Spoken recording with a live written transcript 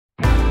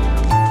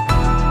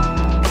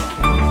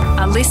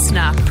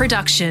listener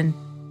production.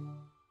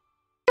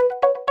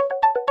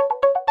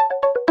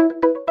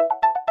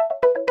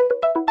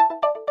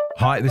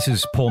 Hi, this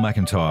is Paul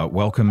McIntyre.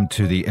 Welcome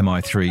to the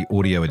MI3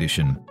 Audio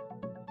Edition.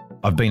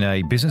 I've been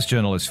a business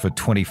journalist for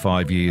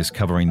 25 years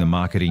covering the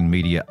marketing,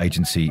 media,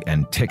 agency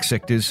and tech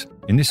sectors.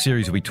 In this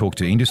series, we talk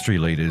to industry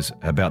leaders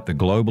about the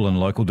global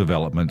and local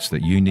developments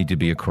that you need to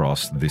be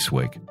across this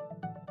week.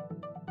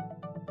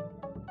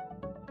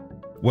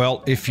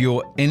 Well, if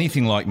you're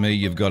anything like me,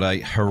 you've got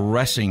a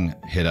harassing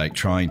headache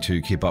trying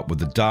to keep up with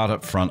the data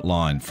front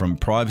line, from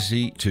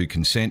privacy to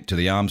consent to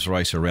the arms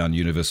race around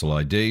universal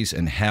IDs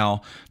and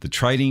how the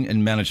trading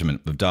and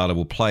management of data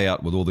will play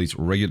out with all these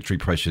regulatory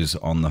pressures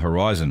on the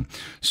horizon.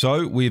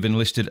 So we've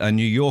enlisted a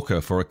New Yorker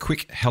for a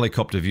quick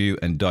helicopter view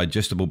and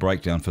digestible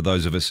breakdown for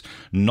those of us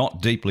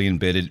not deeply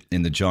embedded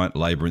in the giant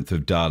labyrinth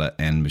of data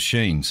and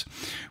machines.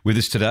 With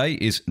us today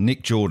is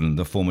Nick Jordan,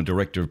 the former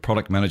Director of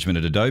Product Management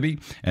at Adobe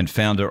and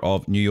founder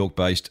of New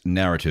York-based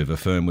Narrative, a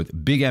firm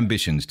with big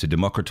ambitions to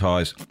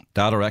democratize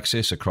data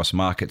access across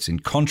markets, in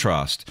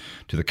contrast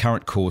to the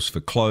current course for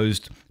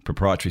closed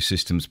proprietary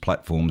systems,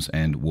 platforms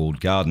and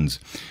walled gardens.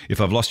 If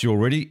I've lost you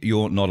already,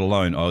 you're not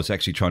alone. I was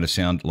actually trying to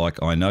sound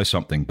like I know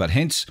something, but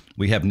hence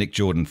we have Nick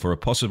Jordan for a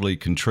possibly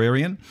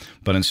contrarian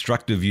but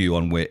instructive view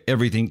on where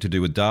everything to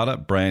do with data,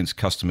 brands,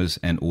 customers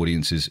and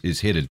audiences is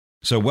headed.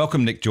 So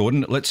welcome, Nick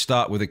Jordan. Let's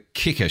start with a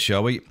kicker,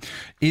 shall we?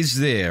 Is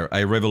there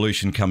a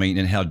revolution coming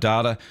in how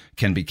data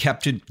can be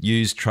captured,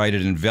 used,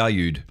 traded and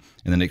valued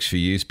in the next few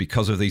years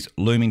because of these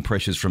looming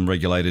pressures from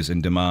regulators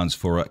and demands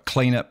for a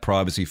cleaner,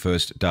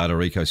 privacy-first data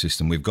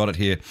ecosystem? We've got it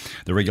here.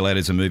 The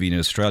regulators are moving in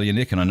Australia,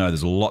 Nick, and I know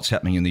there's lots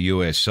happening in the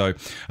US. So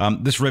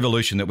this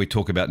revolution that we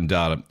talk about in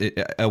data,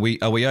 are we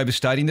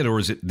overstating it, or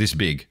is it this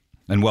big?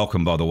 And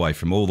welcome, by the way,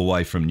 all the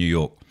way from New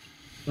York.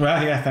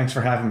 Well, yeah, thanks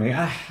for having me.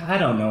 I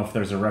don't know if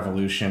there's a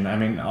revolution. I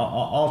mean,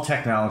 all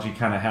technology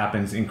kind of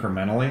happens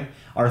incrementally.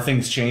 Are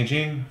things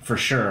changing? For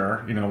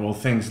sure. Will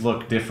things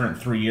look different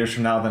 3 years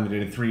from now than they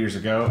did 3 years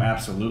ago?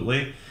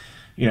 Absolutely.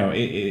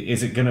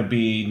 Is it going to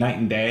be night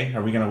and day?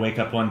 Are we going to wake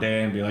up one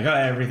day and be like, oh,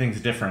 everything's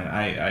different?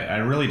 I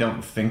really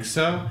don't think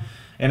so.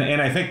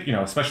 And I think,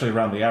 especially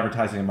around the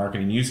advertising and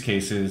marketing use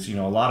cases,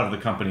 a lot of the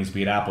companies,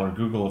 be it Apple or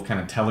Google, have kind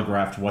of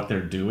telegraphed what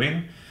they're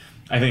doing.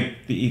 I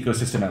think the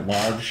ecosystem at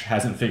large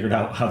hasn't figured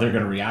out how they're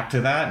going to react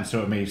to that. And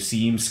so it may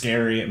seem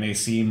scary, it may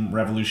seem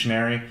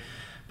revolutionary.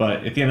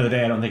 But at the end of the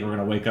day, I don't think we're going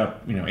to wake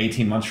up,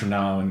 18 months from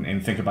now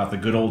and think about the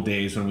good old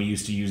days when we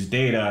used to use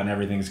data and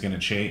everything's going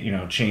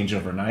to change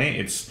overnight.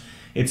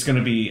 It's going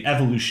to be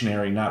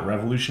evolutionary, not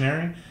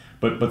revolutionary.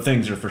 But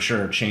things are for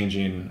sure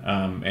changing,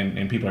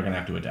 and people are going to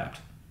have to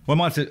adapt. Well,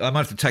 I might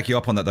have to take you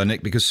up on that, though,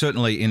 Nick, because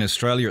certainly in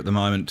Australia at the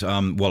moment,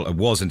 it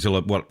was until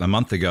a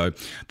month ago,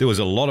 there was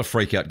a lot of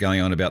freak out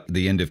going on about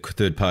the end of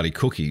third-party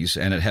cookies,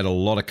 and it had a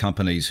lot of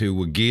companies who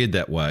were geared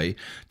that way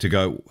to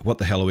go, what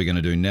the hell are we going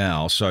to do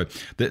now? So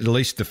at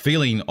least the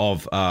feeling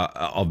of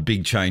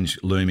big change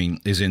looming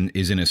is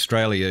in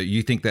Australia.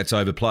 You think that's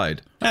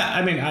overplayed?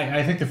 I mean,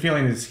 I think the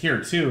feeling is here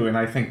too, and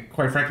I think,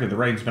 quite frankly, the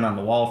writing's been on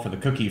the wall for the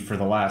cookie for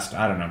the last,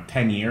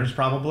 10 years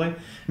probably. I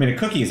mean, a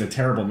cookie is a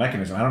terrible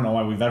mechanism. I don't know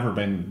why we've ever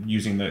been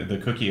using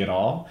the cookie at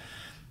all.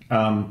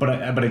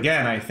 But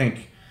again, I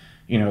think,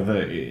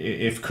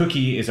 if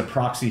cookie is a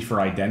proxy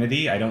for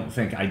identity, I don't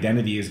think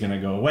identity is going to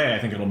go away. I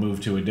think it'll move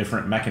to a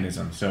different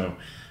mechanism. So,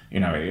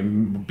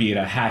 be it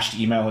a hashed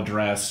email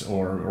address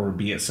or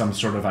be it some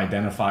sort of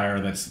identifier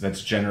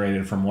that's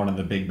generated from one of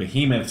the big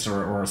behemoths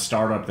or a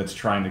startup that's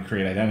trying to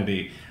create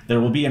identity, there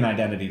will be an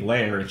identity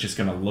layer. It's just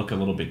going to look a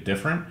little bit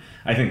different.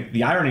 I think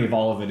the irony of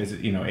all of it is,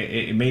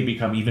 it may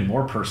become even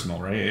more personal,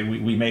 right?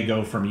 We may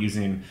go from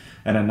using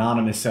an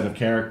anonymous set of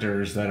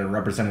characters that are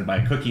represented by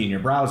a cookie in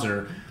your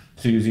browser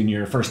to using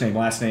your first name,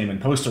 last name,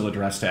 and postal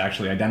address to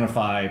actually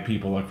identify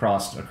people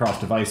across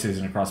devices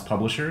and across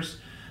publishers.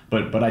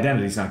 But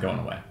identity is not going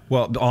away.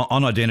 Well,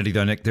 on identity,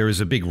 though, Nick, there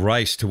is a big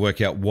race to work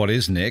out what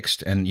is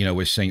next. And,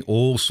 we're seeing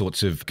all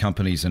sorts of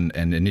companies and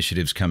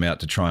initiatives come out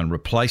to try and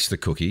replace the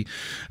cookie.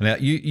 Now,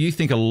 you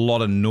think a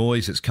lot of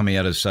noise that's coming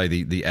out of, say,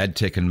 the ad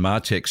tech and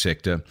martech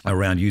sector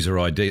around user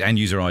ID and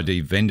user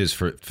ID vendors,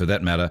 for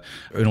that matter,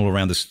 and all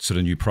around this sort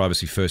of new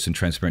privacy first and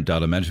transparent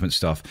data management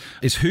stuff,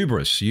 is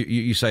hubris.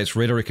 You say it's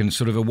rhetoric and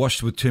sort of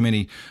awash with too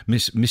many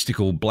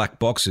mystical black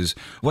boxes.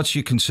 What's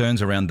your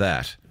concerns around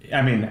that?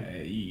 I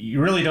mean,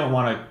 you really don't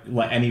want to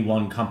let any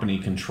one company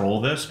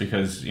control this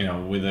because,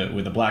 with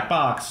a black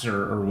box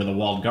or with a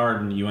walled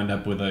garden, you end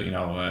up with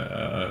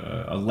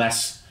a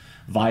less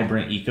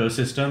vibrant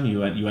ecosystem.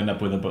 You end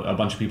up with a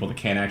bunch of people that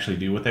can't actually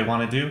do what they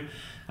want to do.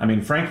 I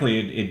mean, frankly,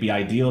 it'd be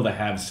ideal to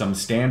have some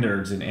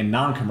standards and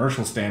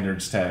non-commercial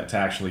standards to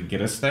actually get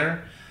us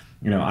there.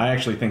 I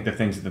actually think the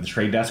things that the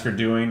Trade Desk are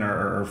doing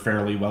are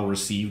fairly well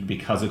received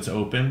because it's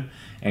open.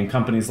 And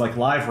companies like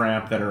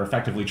LiveRamp that are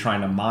effectively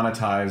trying to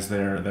monetize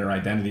their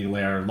identity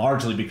layer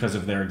largely because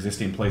of their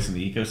existing place in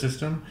the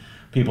ecosystem,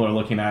 people are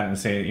looking at it and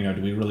say,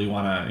 do we really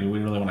want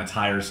to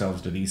tie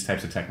ourselves to these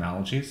types of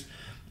technologies?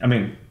 I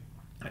mean,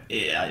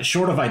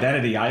 short of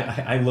identity,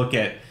 I look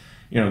at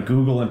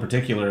Google in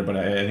particular, but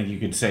I think you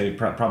could say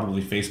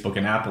probably Facebook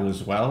and Apple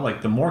as well.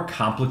 Like the more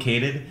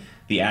complicated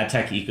the ad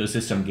tech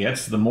ecosystem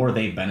gets, the more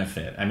they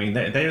benefit. I mean,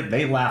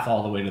 they laugh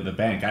all the way to the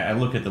bank. I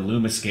look at the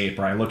Lumascape,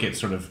 or I look at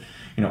sort of,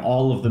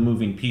 all of the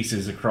moving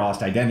pieces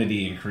across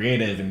identity and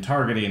creative and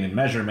targeting and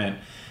measurement,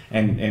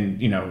 and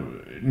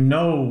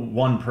no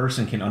one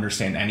person can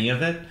understand any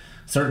of it.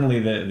 Certainly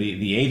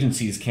the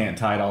agencies can't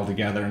tie it all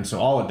together, and so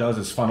all it does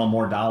is funnel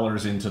more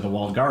dollars into the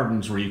walled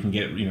gardens where you can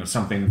get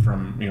something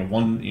from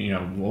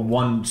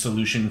one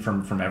solution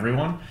from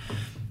everyone.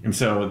 And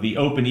so the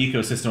open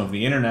ecosystem of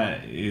the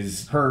internet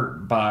is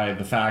hurt by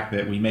the fact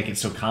that we make it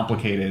so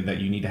complicated that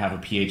you need to have a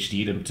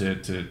PhD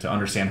to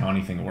understand how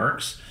anything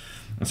works.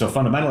 And so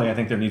fundamentally, I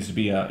think there needs to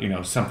be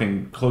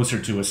something closer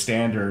to a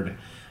standard,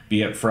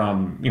 be it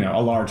from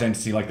a large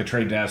entity like the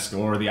Trade Desk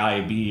or the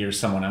IAB or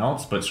someone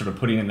else, but sort of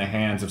putting it in the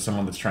hands of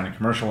someone that's trying to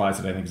commercialize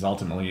it, I think is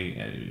ultimately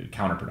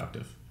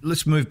counterproductive.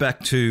 Let's move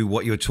back to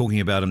what you were talking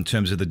about in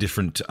terms of the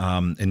different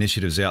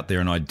initiatives out there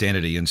in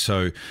identity. And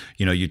so,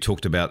 you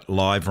talked about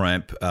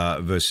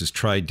LiveRamp versus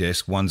Trade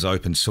Desk. One's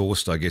open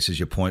sourced, I guess, is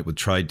your point with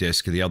Trade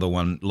Desk. The other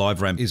one,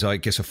 LiveRamp, is, I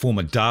guess, a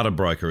former data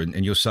broker.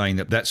 And you're saying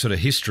that sort of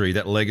history,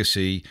 that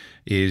legacy,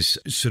 is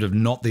sort of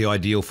not the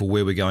ideal for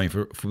where we're going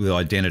for the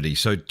identity.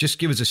 So just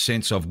give us a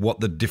sense of what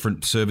the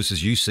different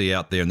services you see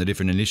out there and the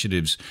different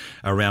initiatives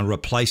around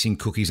replacing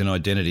cookies and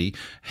identity.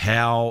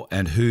 How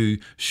and who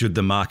should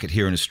the market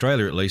here in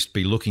Australia at least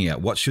be looking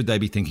at? What should they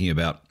be thinking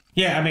about?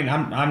 Yeah, I mean,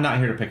 I'm not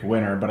here to pick a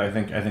winner, but I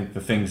think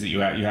the things that you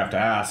have to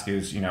ask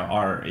is,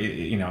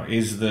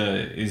 is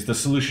the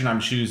solution I'm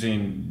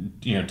choosing,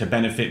 to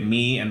benefit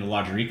me and the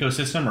larger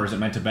ecosystem, or is it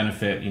meant to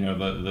benefit,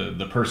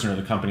 the person or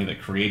the company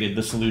that created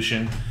the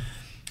solution?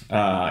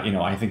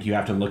 I think you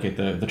have to look at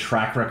the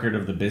track record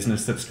of the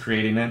business that's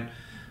creating it.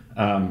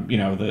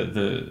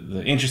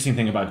 The interesting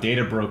thing about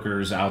data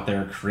brokers out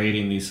there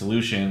creating these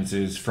solutions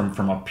is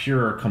from a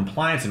pure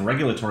compliance and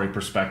regulatory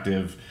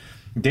perspective,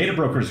 data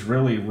brokers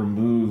really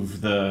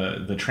remove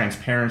the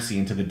transparency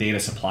into the data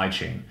supply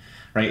chain,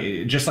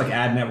 right? Just like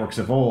ad networks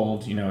of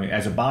old,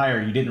 as a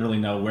buyer, you didn't really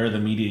know where the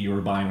media you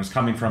were buying was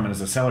coming from, and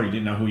as a seller, you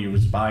didn't know who you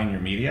was buying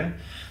your media.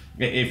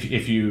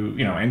 If you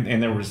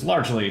and there was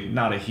largely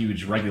not a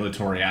huge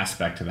regulatory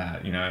aspect to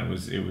that.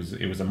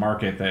 It was a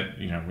market that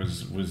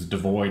was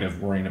devoid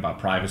of worrying about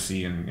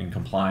privacy and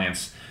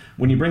compliance.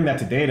 When you bring that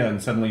to data,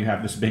 and suddenly you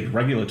have this big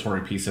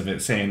regulatory piece of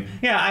it saying,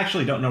 yeah, I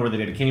actually don't know where the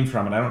data came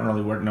from, and I don't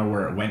really know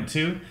where it went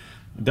to,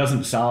 it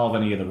doesn't solve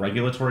any of the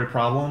regulatory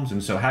problems.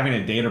 And so having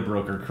a data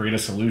broker create a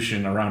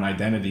solution around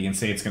identity and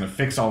say it's going to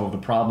fix all of the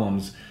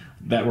problems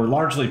that were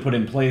largely put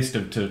in place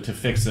to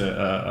fix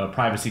a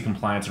privacy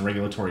compliance and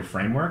regulatory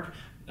framework,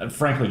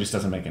 frankly, just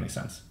doesn't make any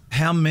sense.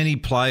 How many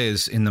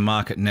players in the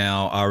market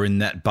now are in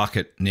that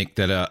bucket, Nick,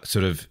 that are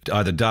sort of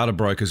either data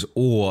brokers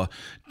or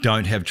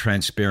don't have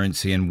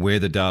transparency in where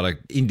the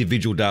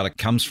individual data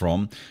comes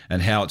from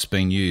and how it's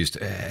being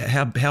used?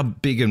 How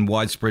big and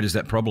widespread is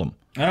that problem?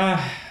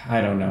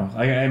 I don't know.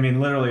 I mean,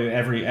 literally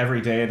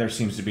every day there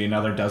seems to be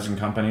another dozen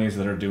companies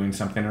that are doing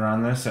something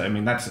around this. I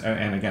mean,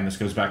 and again, this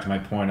goes back to my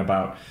point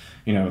about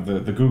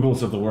the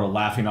Googles of the world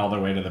laughing all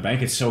their way to the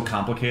bank. It's so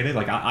complicated.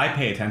 Like I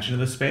pay attention to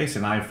this space,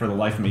 and I, for the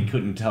life of me,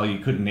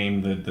 couldn't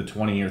name the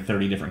 20 or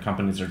 30 different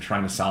companies that are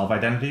trying to solve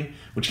identity,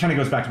 which kind of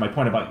goes back to my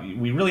point about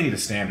we really need a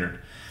standard.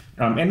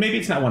 And maybe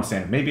it's not one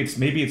standard. Maybe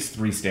it's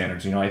three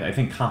standards. I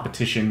think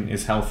competition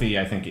is healthy.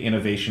 I think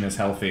innovation is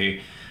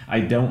healthy. I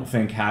don't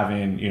think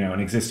having an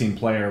existing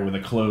player with a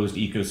closed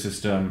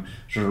ecosystem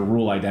sort of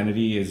rule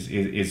identity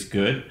is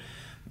good.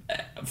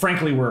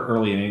 Frankly, we're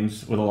early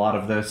innings with a lot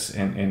of this,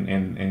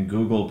 and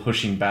Google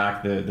pushing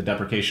back the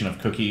deprecation of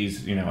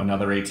cookies,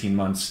 another 18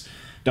 months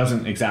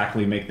doesn't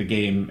exactly make the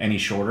game any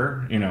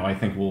shorter. I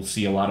think we'll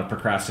see a lot of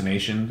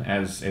procrastination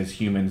as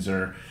humans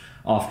are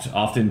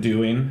often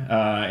doing,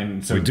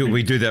 and so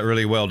we do that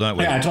really well, don't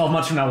we? Yeah, 12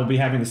 months from now we'll be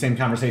having the same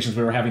conversations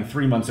we were having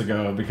 3 months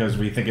ago because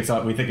we think it's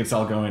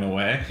all going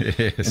away.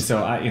 Yes. And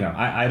so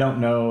I don't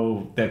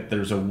know that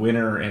there's a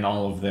winner in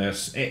all of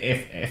this.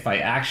 If I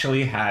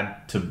actually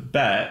had to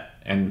bet,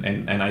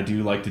 and I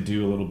do like to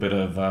do a little bit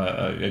of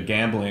a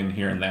gambling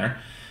here and there,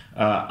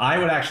 I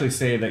would actually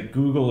say that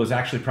Google is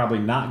actually probably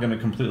not going to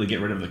completely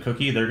get rid of the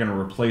cookie. They're going to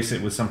replace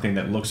it with something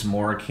that looks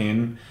more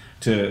akin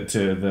to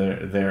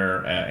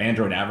their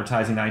Android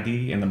advertising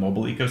ID in the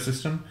mobile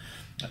ecosystem.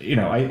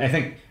 I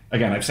think,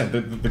 again, I've said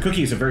the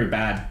cookie is a very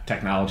bad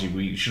technology.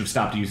 We should have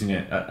stopped using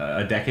it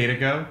a decade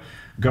ago.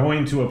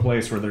 Going to a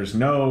place where there's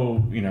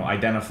no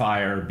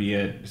identifier, be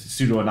it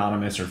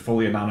pseudo-anonymous or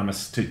fully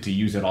anonymous, to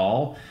use it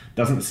all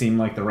doesn't seem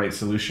like the right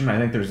solution. I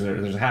think there's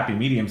a happy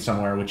medium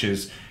somewhere, which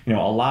is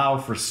allow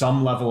for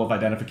some level of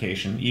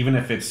identification, even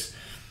if it's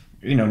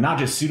not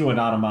just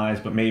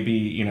pseudo-anonymized, but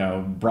maybe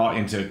brought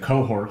into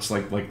cohorts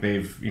like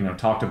they've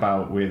talked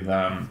about with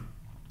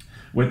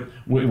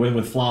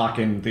Flock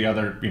and the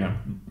other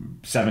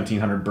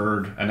 1,700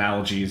 bird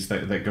analogies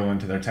that go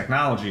into their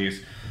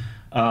technologies.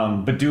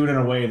 But do it in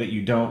a way that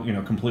you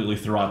don't completely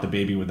throw out the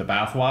baby with the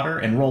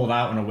bathwater, and roll it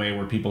out in a way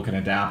where people can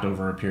adapt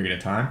over a period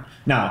of time.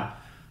 Now,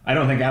 I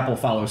don't think Apple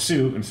follows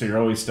suit, and so you're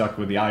always stuck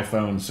with the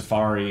iPhone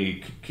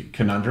Safari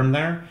conundrum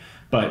there.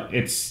 But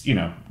it's,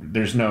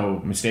 there's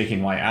no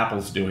mistaking why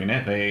Apple's doing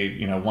it. They,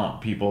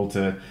 want people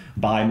to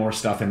buy more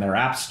stuff in their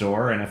app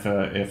store, and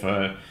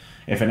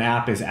if an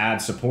app is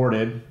ad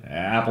supported,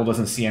 Apple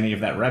doesn't see any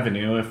of that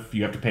revenue. If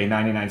you have to pay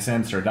 99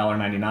 cents or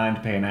 $1.99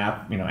 to pay an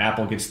app,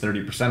 Apple gets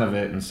 30% of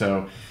it, and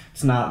so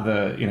it's not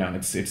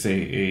it's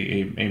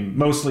a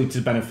mostly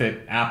to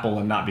benefit Apple,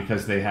 and not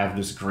because they have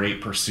this great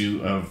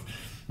pursuit of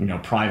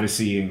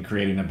privacy and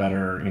creating a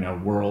better,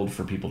 world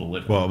for people to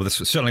live in. Well, that's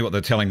certainly what they're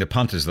telling the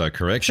punters, though,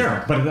 correct?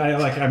 Sure, but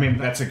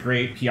that's a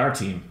great PR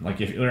team.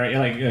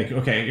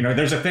 Okay,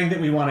 there's a thing that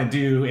we want to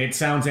do. It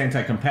sounds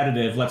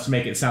anti-competitive. Let's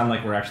make it sound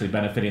like we're actually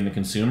benefiting the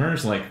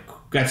consumers.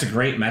 That's a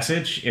great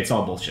message. It's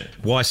all bullshit.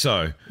 Why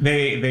so?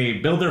 They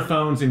build their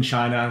phones in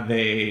China.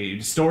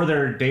 They store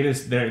their data,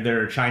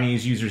 their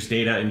Chinese users'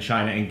 data in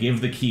China, and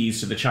give the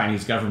keys to the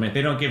Chinese government.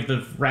 They don't give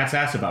the rat's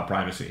ass about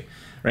privacy.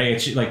 Right,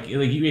 it's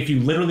if you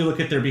literally look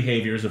at their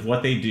behaviors of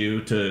what they do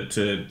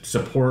to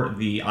support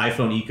the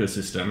iPhone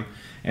ecosystem,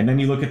 and then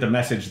you look at the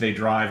message they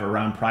drive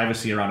around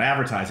privacy, around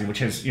advertising, which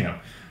is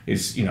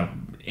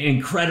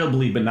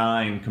incredibly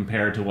benign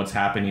compared to what's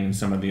happening in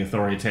some of the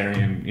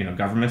authoritarian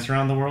governments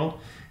around the world.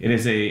 It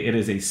is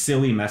a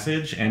silly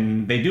message,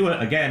 and they do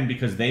it again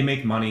because they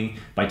make money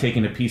by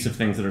taking a piece of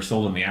things that are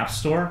sold in the App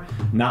Store,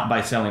 not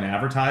by selling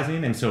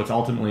advertising. And so it's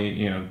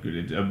ultimately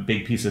a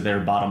big piece of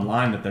their bottom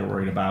line that they're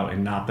worried about,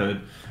 and not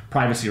the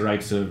privacy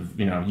rights of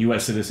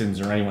U.S.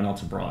 citizens or anyone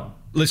else abroad.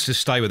 Let's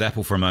just stay with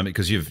Apple for a moment,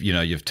 because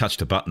you've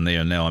touched a button there,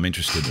 and now I'm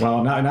interested.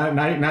 Well, now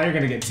you're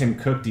going to get Tim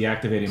Cook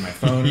deactivating my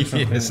phone or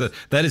something. Yes,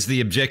 that is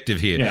the objective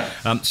here.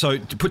 Yeah. So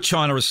to put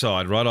China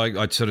aside, right,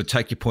 I'd sort of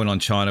take your point on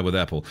China with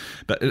Apple.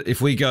 But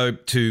if we go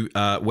to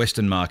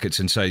Western markets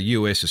and say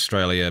US,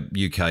 Australia,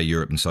 UK,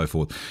 Europe, and so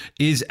forth,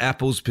 is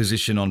Apple's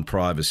position on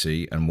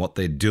privacy and what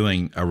they're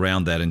doing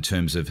around that in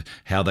terms of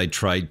how they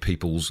trade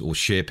people's or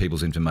share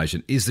people's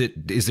information, is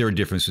there a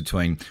difference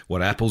between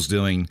what Apple's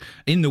doing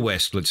in the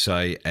West, let's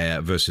say,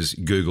 versus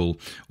Google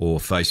or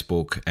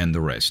Facebook and the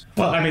rest?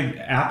 Well,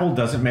 Apple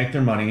doesn't make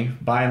their money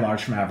by and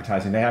large from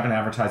advertising. They have an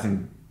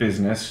advertising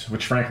business,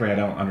 which frankly I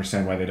don't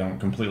understand why they don't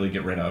completely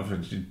get rid of.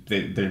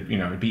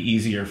 It'd be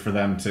easier for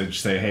them to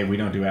say, hey, we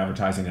don't do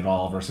advertising at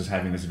all, versus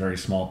having this very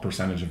small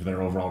percentage of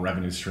their overall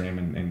revenue stream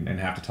and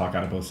have to talk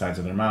out of both sides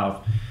of their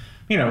mouth.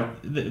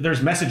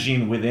 There's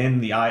messaging within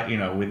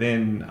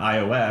within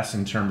iOS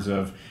in terms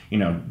of,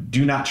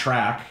 do not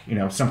track,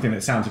 something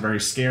that sounds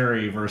very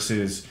scary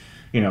versus,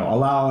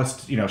 allow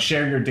us to,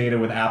 share your data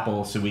with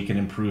Apple so we can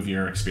improve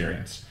your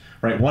experience,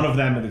 right? One of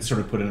them is sort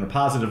of put in a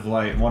positive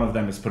light. One of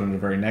them is put in a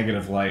very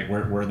negative light.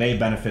 Where they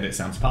benefit, it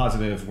sounds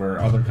positive. Where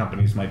other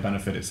companies might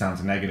benefit, it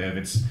sounds negative.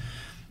 It's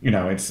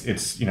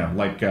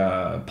like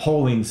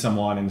polling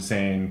someone and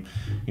saying,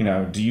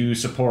 do you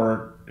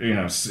support,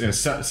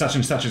 such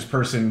and such as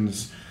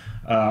person's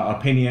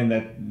opinion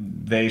that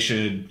they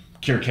should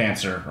cure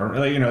cancer, or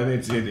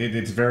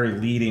it's very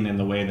leading in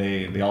the way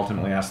they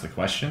ultimately ask the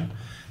question.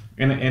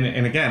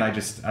 And again,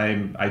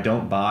 I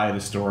don't buy the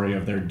story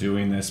of they're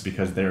doing this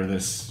because they're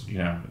this,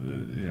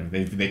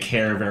 they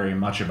care very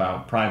much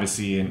about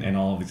privacy and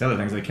all of these other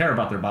things. They care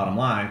about their bottom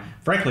line.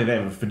 Frankly, they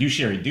have a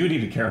fiduciary duty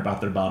to care about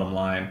their bottom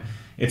line.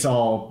 It's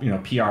all,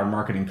 PR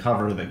marketing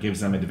cover that gives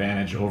them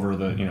advantage over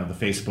the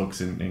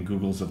Facebooks and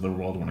Googles of the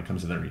world when it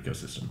comes to their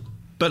ecosystem.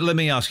 But let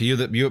me ask you,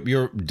 that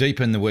you're deep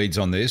in the weeds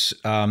on this.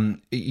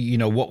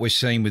 What we're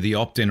seeing with the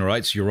opt-in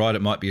rates, you're right,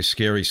 it might be a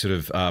scary sort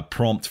of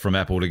prompt from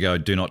Apple to go,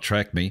 do not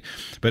track me.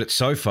 But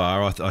so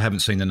far, I haven't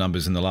seen the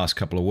numbers in the last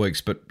couple of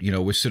weeks, but,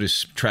 we're sort of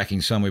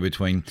tracking somewhere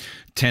between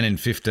 10 and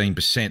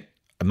 15%,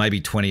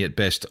 maybe 20 at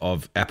best,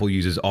 of Apple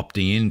users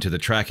opting into the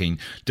tracking.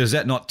 Does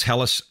that not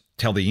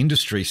tell the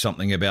industry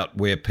something about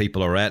where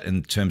people are at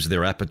in terms of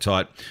their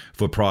appetite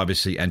for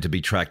privacy and to be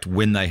tracked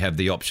when they have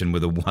the option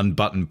with a one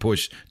button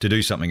push to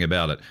do something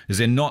about it? Is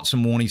there not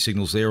some warning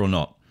signals there or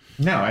not?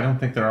 No, I don't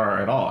think there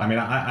are at all.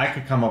 I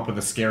could come up with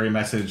a scary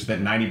message that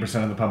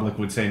 90% of the public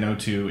would say no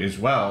to as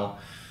well.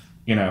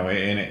 And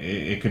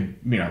it could,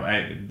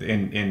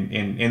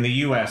 in the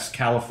US,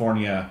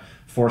 California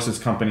forces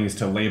companies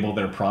to label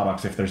their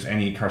products if there's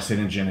any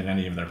carcinogen in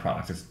any of their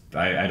products.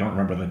 I don't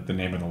remember the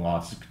name of the law.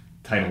 It's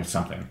titled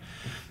something.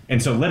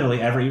 And so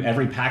literally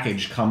every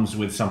package comes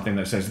with something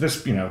that says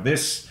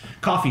this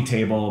coffee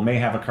table may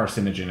have a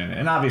carcinogen in it.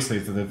 And obviously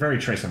it's a very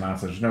trace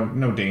amounts. There's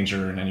no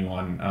danger in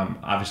anyone.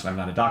 Obviously I'm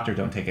not a doctor.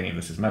 Don't take any of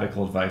this as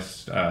medical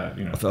advice.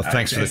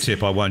 Thanks for the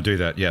tip. I won't do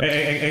that. Yeah.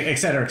 Et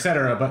cetera, et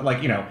cetera. But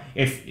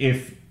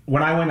if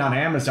when I went on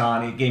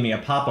Amazon, it gave me a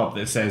pop-up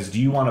that says, do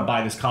you want to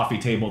buy this coffee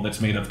table that's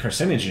made of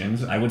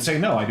carcinogens? I would say,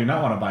 no, I do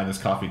not want to buy this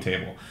coffee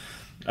table.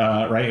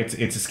 Right?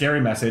 It's a scary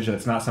message.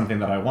 That's not something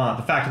that I want.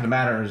 The fact of the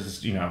matter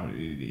is,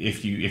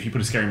 if you put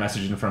a scary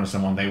message in front of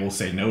someone, they will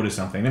say no to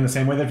something. In the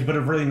same way that if you put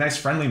a really nice,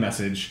 friendly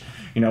message,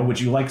 would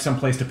you like some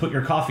place to put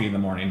your coffee in the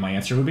morning? My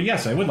answer would be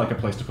yes, I would like a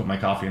place to put my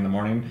coffee in the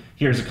morning.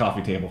 Here's a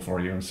coffee table for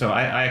you. And so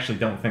I actually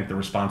don't think the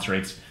response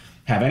rates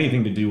have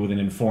anything to do with an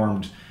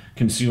informed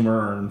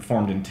consumer or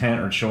informed intent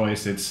or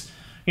choice. It's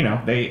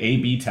they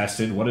A/B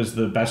tested what is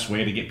the best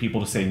way to get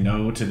people to say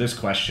no to this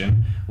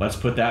question. Let's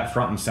put that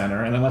front and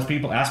center, and then let's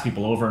ask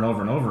people over and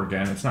over and over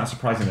again. It's not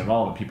surprising at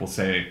all that people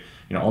say,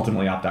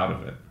 ultimately opt out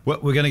of it. Well,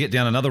 we're going to get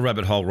down another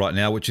rabbit hole right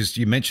now, which is,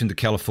 you mentioned the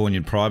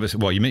Californian privacy.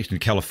 Well, you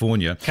mentioned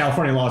California.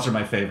 California laws are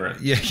my favorite.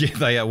 Yeah,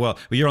 they are. Well,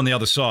 you're on the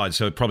other side,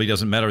 so it probably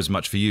doesn't matter as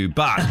much for you.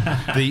 But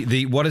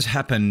the what has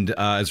happened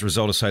as a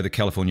result of, say, the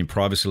Californian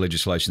privacy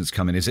legislation that's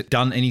come in, has it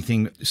done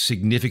anything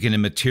significant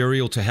and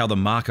material to how the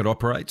market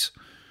operates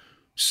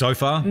so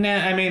far? Nah,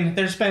 I mean,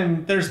 there's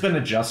been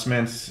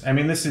adjustments. I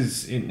mean, this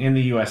is in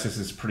the U.S. This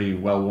is pretty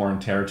well-worn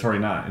territory,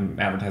 not in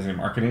advertising and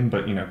marketing,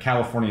 but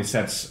California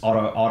sets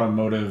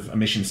automotive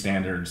emission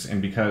standards, and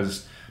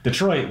because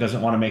Detroit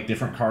doesn't want to make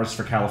different cars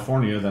for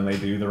California than they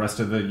do the rest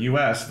of the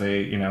U.S.,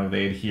 they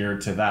adhere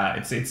to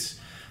that. It's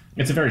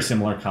a very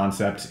similar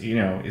concept.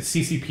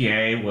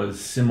 CCPA was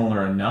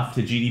similar enough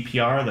to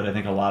GDPR that I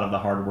think a lot of the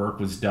hard work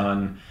was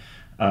done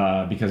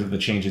because of the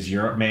changes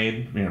Europe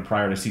made,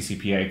 prior to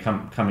CCPA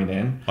coming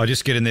in. I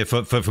just get in there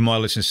for my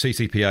listeners.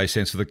 CCPA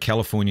stands for the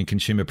California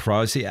Consumer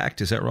Privacy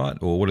Act. Is that right,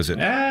 or what is it?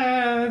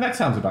 That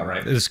sounds about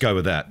right. Let's go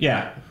with that.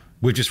 Yeah.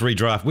 We've just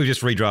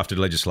redrafted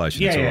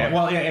legislation. Yeah. Right.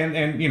 Well, yeah,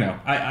 and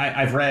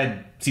I've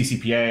read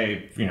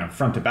CCPA,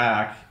 front to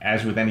back.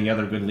 As with any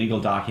other good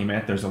legal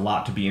document, there's a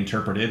lot to be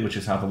interpreted, which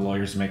is how the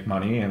lawyers make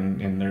money,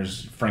 and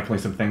there's frankly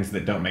some things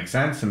that don't make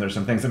sense, and there's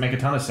some things that make a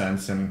ton of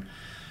sense, and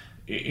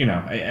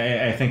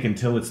I think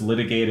until it's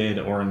litigated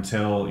or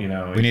until,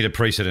 we need a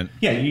precedent.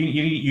 Yeah,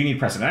 you need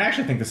precedent. I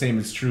actually think the same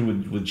is true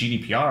with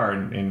GDPR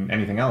and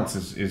anything else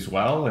as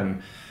well.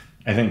 And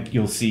I think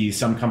you'll see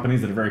some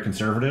companies that are very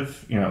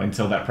conservative,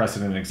 until that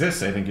precedent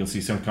exists. I think you'll see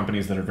some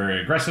companies that are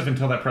very aggressive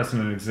until that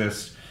precedent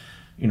exists.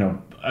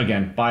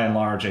 Again, by and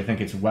large, I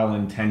think it's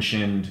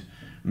well-intentioned,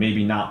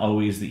 maybe not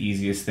always the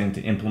easiest thing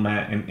to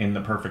implement in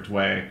the perfect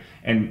way.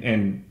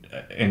 And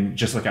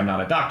just like I'm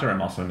not a doctor,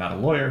 I'm also not a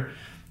lawyer.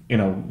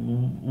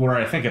 Where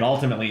I think it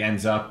ultimately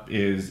ends up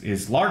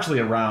is largely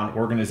around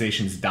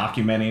organizations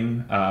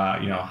documenting,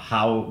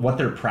 what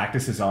their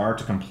practices are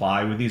to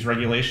comply with these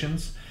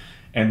regulations,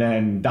 and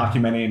then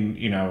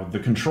documenting, the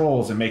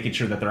controls and making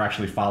sure that they're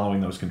actually following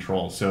those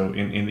controls. So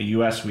in the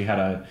U.S., we had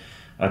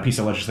a piece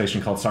of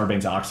legislation called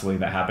Sarbanes-Oxley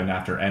that happened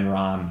after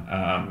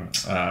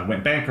Enron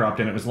went bankrupt,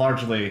 and it was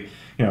largely,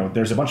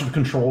 there's a bunch of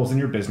controls in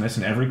your business,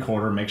 and every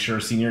quarter make sure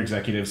a senior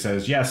executive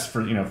says, yes,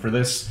 for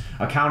this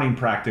accounting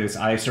practice,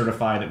 I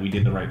certify that we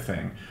did the right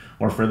thing,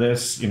 or for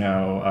this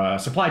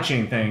supply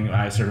chain thing,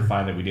 I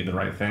certify that we did the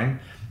right thing.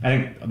 I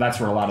think that's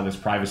where a lot of this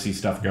privacy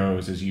stuff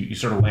goes, is you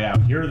sort of lay out,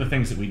 here are the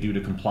things that we do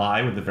to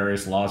comply with the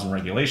various laws and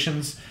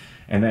regulations,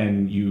 and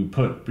then you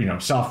put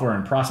software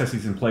and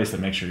processes in place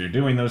that make sure you're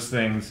doing those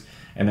things.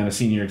 And then a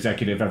senior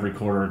executive every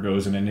quarter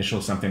goes and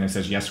initials something and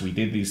says, yes, we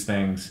did these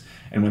things.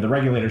 And when the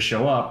regulators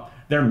show up,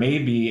 there may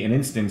be an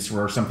instance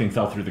where something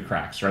fell through the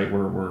cracks, right?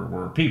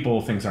 We're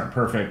people, things aren't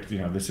perfect.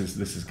 This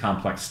is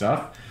complex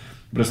stuff.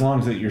 But as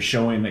long as that you're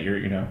showing that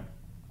you're,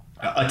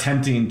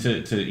 attempting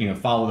to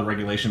follow the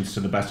regulations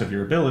to the best of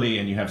your ability,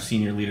 and you have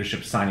senior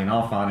leadership signing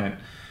off on it,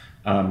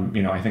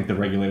 I think the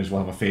regulators will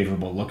have a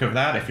favorable look of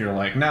that. If you're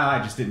like, nah, I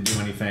just didn't do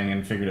anything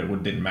and figured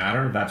it didn't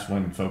matter, that's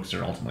when folks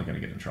are ultimately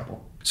going to get in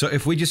trouble. So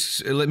if we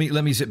just let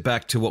me zip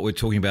back to what we're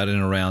talking about in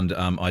and around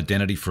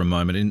identity for a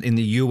moment. In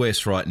the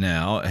US right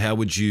now, how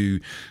would you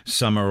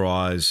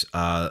summarize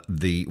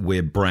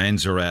where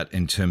brands are at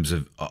in terms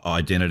of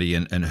identity,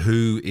 and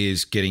who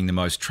is getting the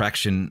most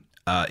traction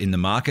in the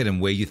market, and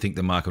where you think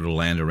the market will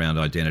land around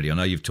identity? I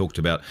know you've talked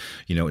about,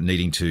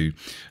 needing to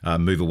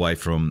move away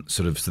from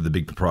sort of the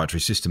big proprietary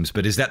systems,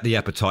 but is that the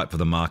appetite for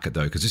the market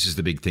though? Because this is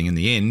the big thing. In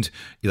the end,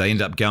 they end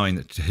up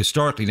going,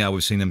 historically now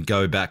we've seen them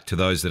go back to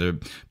those that are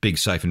big,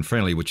 safe and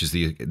friendly, which is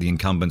the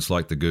incumbents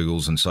like the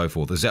Googles and so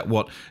forth. Is that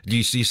do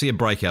you see a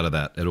breakout of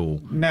that at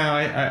all? No,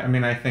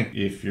 I think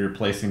if you're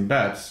placing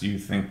bets, you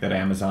think that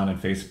Amazon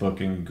and Facebook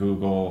and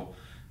Google,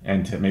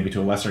 and maybe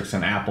to a lesser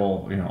extent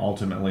Apple,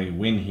 ultimately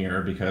win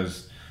here,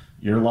 because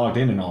you're logged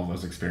in all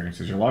those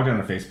experiences. You're logged in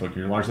on Facebook.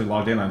 You're largely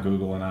logged in on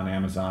Google and on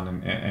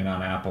Amazon and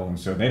on Apple, and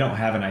so they don't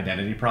have an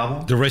identity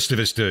problem. The rest of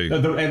us do,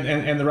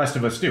 and the rest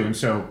of us do. And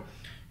so,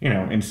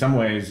 in some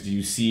ways, do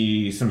you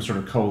see some sort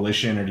of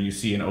coalition, or do you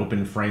see an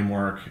open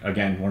framework?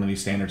 Again, one of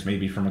these standards may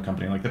be from a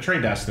company like The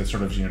Trade Desk that's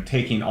sort of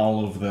taking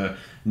all of the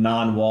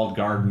non-walled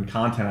garden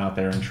content out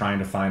there and trying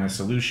to find a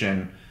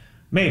solution.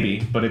 Maybe,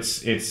 but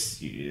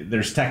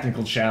there's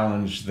technical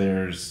challenge.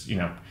 There's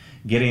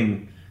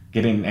getting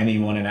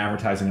anyone in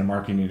advertising and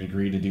marketing to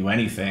agree to do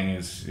anything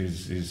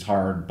is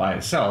hard by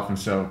itself. And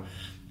so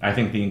I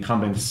think the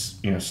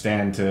incumbents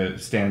stand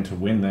to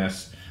win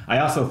this. I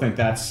also think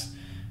that's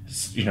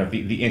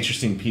the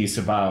interesting piece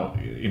about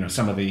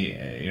some of the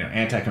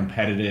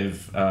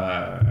anti-competitive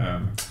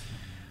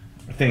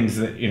things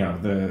that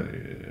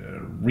the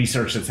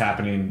research that's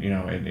happening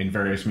in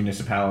various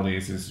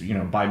municipalities is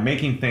by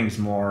making things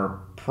more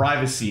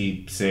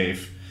privacy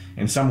safe,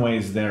 in some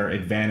ways they're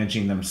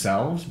advantaging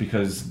themselves,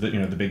 because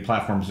the big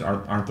platforms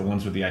aren't the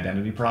ones with the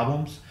identity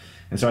problems.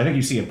 And so I think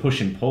you see a push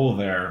and pull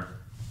there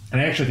And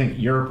I actually think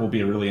Europe will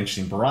be a really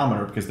interesting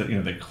barometer because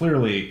they're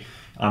clearly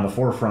on the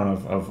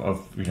forefront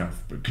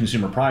of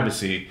consumer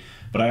privacy.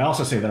 But I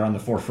also say they're on the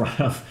forefront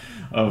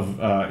of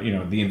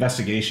the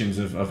investigations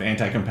of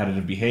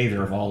anti-competitive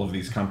behavior of all of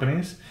these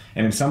companies.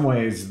 And in some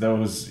ways,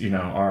 those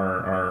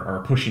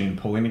are pushing and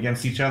pulling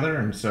against each other.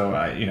 And so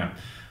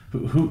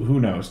who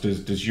knows?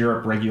 Does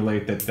Europe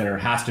regulate that there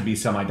has to be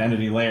some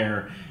identity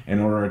layer in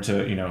order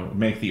to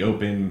make the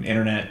open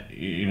internet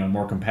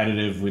more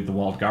competitive with the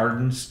walled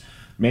gardens?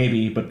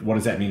 Maybe, but what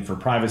does that mean for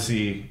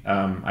privacy?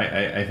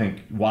 I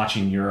think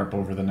watching Europe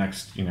over the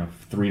next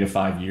 3 to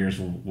 5 years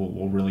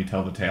will really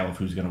tell the tale of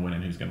who's going to win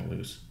and who's going to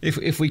lose.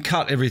 If we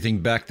cut everything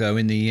back, though,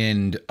 in the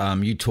end,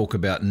 you talk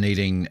about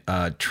needing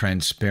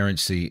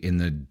transparency in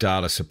the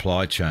data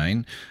supply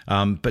chain.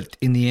 But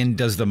in the end,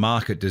 does the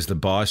market, does the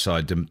buy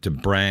side, to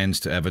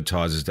brands, to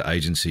advertisers, to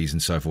agencies,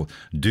 and so forth,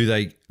 do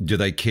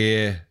they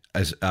care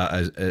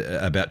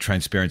about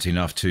transparency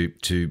enough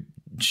to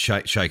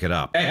shake it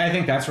up? I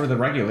think that's where the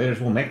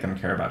regulators will make them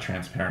care about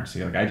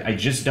transparency. Like I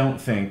just don't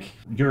think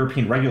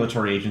European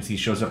regulatory agency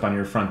shows up on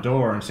your front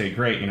door and say,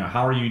 great,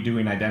 how are you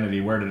doing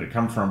identity? Where did it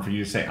come from? For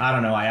you to say, I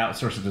don't know, I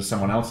outsourced it to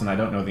someone else and I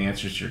don't know the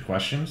answers to your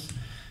questions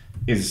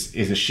is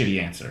a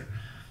shitty answer.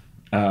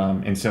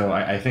 And so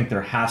I think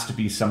there has to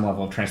be some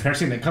level of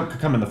transparency, and it could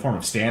come in the form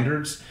of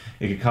standards.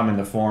 It could come in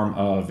the form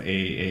of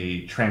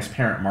a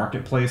transparent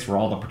marketplace where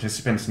all the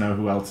participants know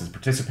who else is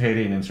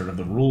participating and sort of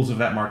the rules of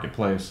that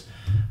marketplace.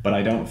 But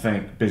I don't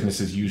think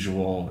business as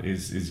usual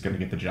is going to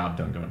get the job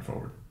done going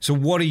forward. So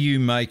what do you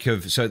make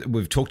of, so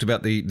we've talked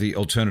about the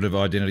alternative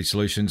identity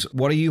solutions.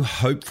 What are you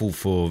hopeful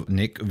for,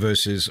 Nick,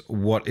 versus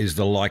what is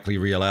the likely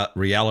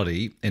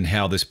reality in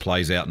how this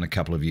plays out in a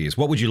couple of years?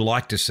 What would you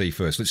like to see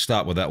first? Let's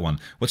start with that one.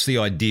 What's the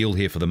ideal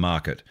here for the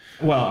market?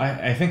 Well,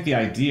 I think the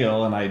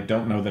ideal, and I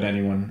don't know that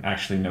anyone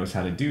actually knows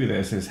how to do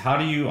this, is how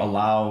do you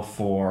allow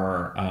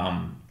for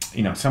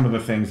some of the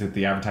things that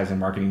the advertising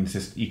marketing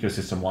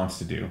ecosystem wants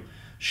to do?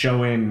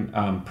 Showing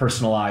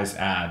personalized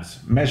ads,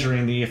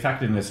 measuring the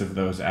effectiveness of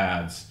those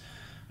ads.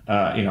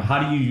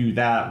 How do you do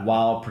that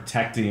while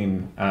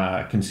protecting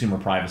consumer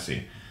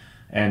privacy?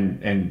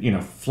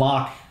 And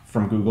Flock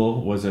from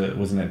Google was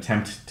an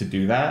attempt to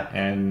do that,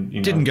 and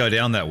didn't go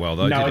down that well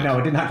though. No,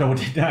 it did not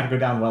go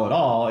down well at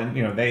all. And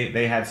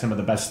they had some of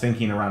the best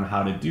thinking around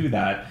how to do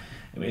that.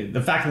 I mean,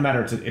 the fact of the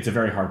matter, it's a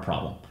very hard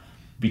problem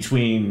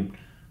between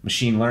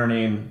machine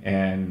learning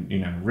and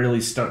really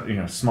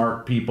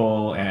smart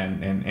people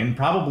and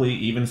probably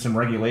even some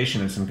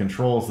regulation and some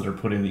controls that are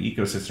put in the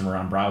ecosystem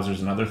around browsers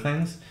and other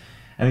things.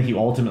 I think you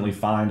ultimately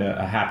find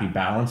a happy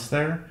balance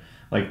there.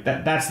 Like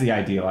that's the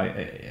ideal.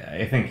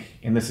 I think,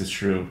 and this is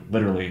true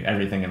literally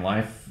everything in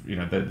life,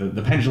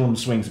 the pendulum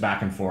swings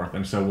back and forth,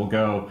 and so we'll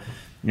go,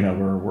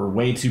 we're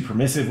way too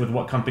permissive with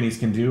what companies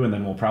can do, and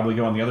then we'll probably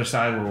go on the other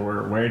side where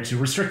we're way too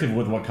restrictive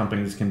with what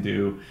companies can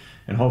do.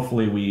 And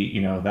hopefully we,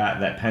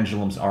 that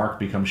pendulum's arc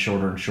becomes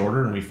shorter and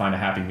shorter, and we find a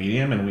happy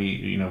medium, and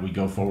we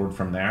go forward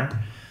from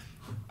there.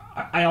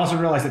 I also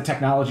realize that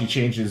technology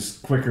changes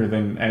quicker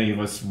than any of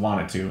us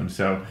want it to, and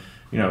so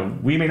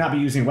we may not be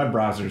using web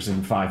browsers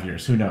in 5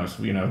 years. Who knows?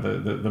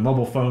 The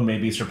mobile phone may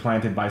be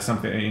supplanted by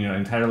something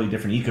entirely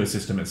different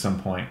ecosystem at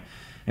some point,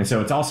 and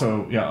so it's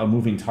also a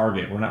moving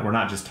target. We're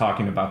not just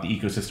talking about the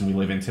ecosystem we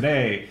live in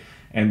today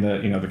and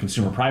the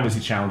consumer privacy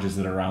challenges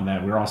that are around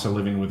that. We're also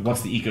living with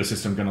what's the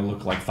ecosystem going to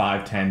look like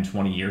 5, 10,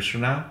 20 years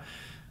from now.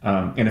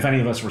 And if any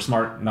of us were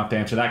smart enough to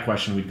answer that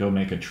question, we'd go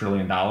make $1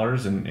 trillion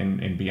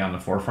and be on the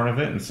forefront of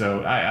it. And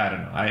so I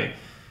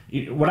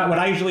don't know. What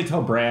I usually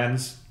tell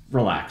brands,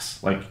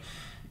 relax. Like,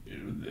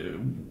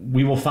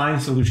 we will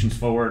find solutions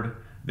forward.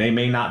 They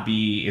may not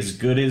be as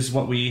good as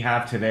what we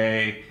have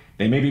today.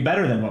 They may be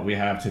better than what we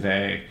have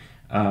today.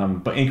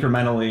 But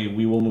incrementally,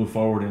 we will move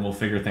forward and we'll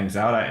figure things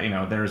out.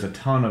 There's a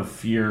ton of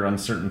fear,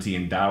 uncertainty,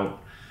 and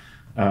doubt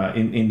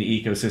in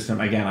the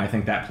ecosystem. Again, I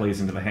think that plays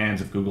into the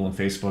hands of Google and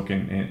Facebook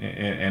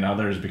and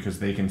others, because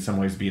they can in some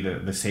ways be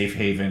the safe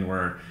haven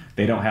where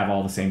they don't have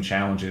all the same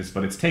challenges.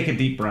 But it's take a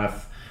deep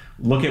breath,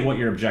 look at what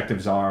your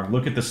objectives are,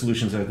 look at the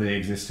solutions that they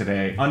exist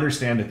today,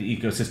 understand that the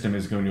ecosystem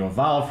is going to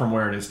evolve from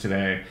where it is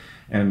today,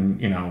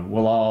 and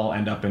we'll all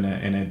end up in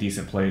a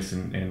decent place.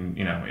 And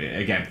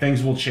again,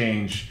 things will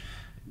change,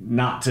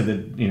 not to the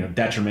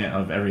detriment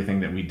of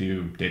everything that we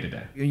do day to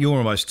day. You're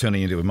almost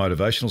turning into a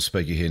motivational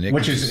speaker here, Nick.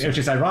 Which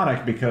is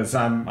ironic, because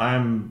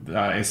I'm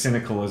as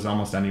cynical as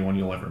almost anyone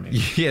you'll ever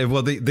meet. Yeah,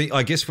 well,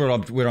 I guess where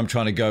I'm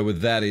trying to go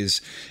with that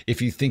is,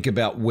 if you think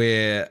about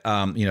where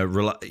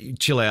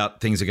chill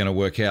out, things are going to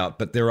work out,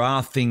 but there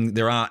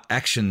is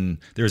action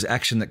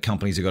that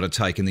companies have got to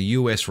take. In the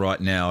US right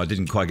now, I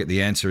didn't quite get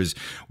the answer, is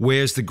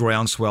where's the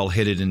groundswell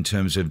headed in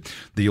terms of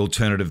the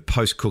alternative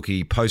post-cookie,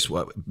 in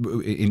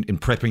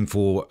prepping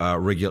for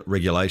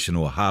regulation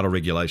or harder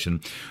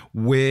regulation.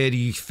 Where do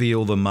you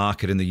feel the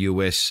market in the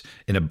US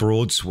in a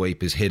broad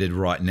sweep is headed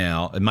right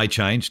now? It may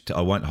change.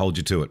 I won't hold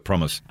you to it,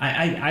 promise.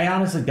 I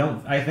honestly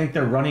don't. I think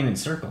they're running in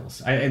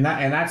circles, and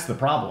that's the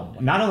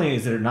problem. Not only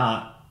is there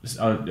not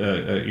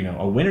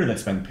a winner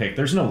that's been picked.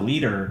 There's no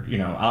leader,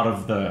 out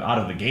of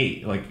the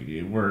gate. Like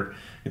we're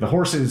the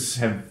horses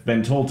have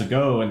been told to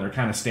go, and they're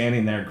kind of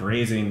standing there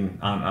grazing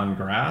on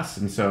grass.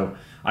 And so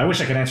I wish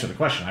I could answer the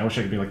question. I wish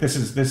I could be like, this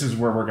is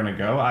where we're going to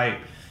go.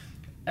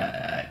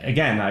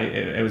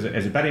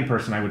 As a betting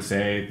person, I would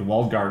say the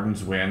walled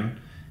gardens win,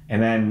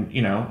 and then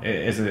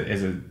as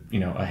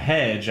a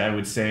hedge, I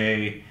would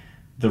say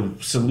the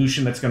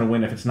solution that's going to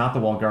win, if it's not the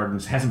walled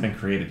gardens, hasn't been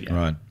created yet.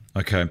 Right.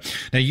 Okay.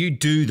 Now, you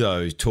do,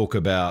 though, talk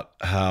about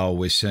how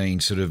we're seeing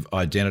sort of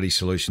identity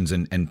solutions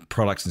and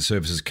products and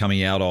services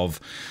coming out of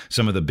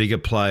some of the bigger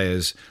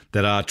players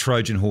that are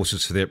Trojan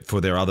horses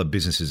for their other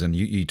businesses. And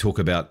you talk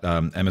about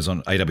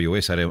Amazon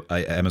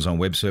AWS, Amazon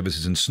Web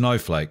Services, and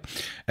Snowflake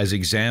as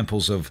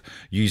examples of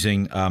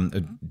using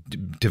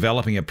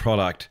developing a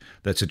product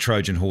that's a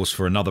Trojan horse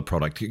for another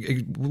product.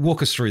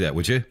 Walk us through that,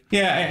 would you?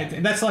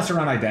 Yeah, that's less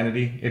around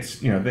identity. It's,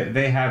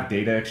 they have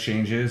data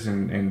exchanges,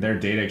 and their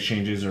data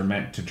exchanges are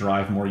meant to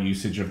drive more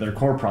usage of their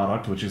core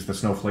product, which is the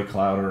Snowflake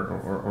cloud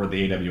or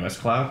the AWS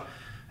cloud.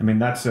 I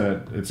mean, it's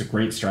a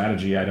great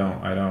strategy. I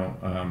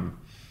don't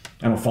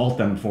fault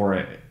them for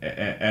it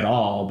at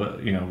all,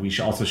 but we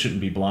also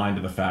shouldn't be blind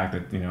to the fact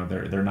that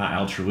they're not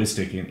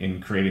altruistic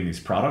in creating these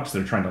products.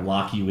 They're trying to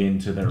lock you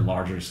into their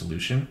larger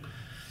solution.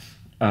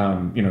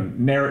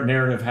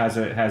 Narrative has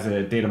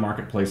a data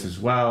marketplace as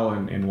well,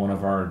 and one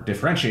of our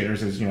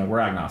differentiators is we're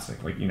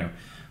agnostic. Like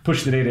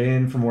push the data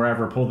in from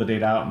wherever, pull the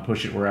data out and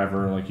push it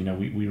wherever. Like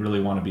we really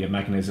want to be a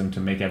mechanism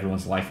to make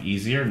everyone's life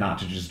easier, not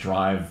to just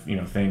drive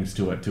things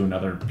to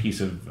another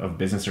piece of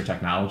business or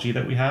technology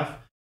that we have.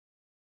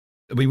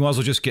 We might as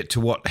well just get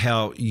to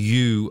how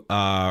you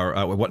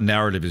are, what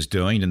Narrative is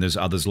doing, and there's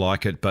others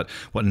like it, but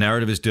what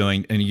Narrative is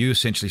doing, and you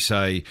essentially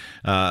say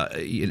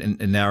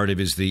Narrative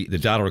is the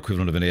data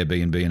equivalent of an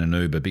Airbnb and an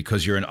Uber,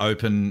 because you're an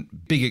open,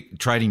 big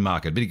trading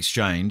market, big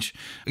exchange.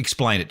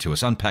 Explain it to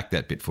us. Unpack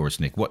that bit for us,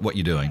 Nick, what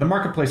you're doing. The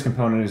marketplace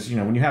component is,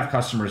 when you have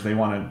customers, they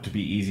want it to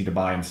be easy to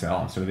buy and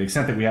sell. So to the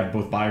extent that we have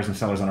both buyers and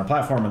sellers on our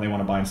platform and they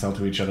want to buy and sell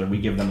to each other, we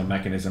give them a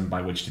mechanism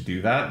by which to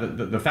do that.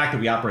 The fact that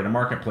we operate a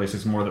marketplace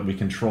is more that we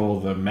control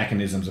the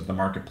mechanisms of the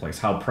marketplace,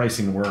 how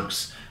pricing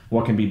works,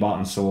 what can be bought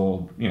and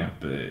sold,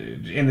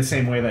 in the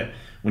same way that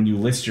when you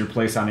list your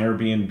place on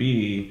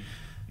Airbnb,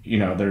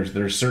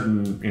 there's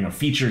certain,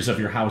 features of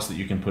your house that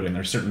you can put in.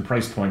 There's certain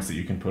price points that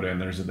you can put in.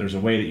 There's a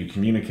way that you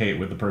communicate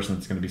with the person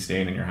that's going to be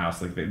staying in your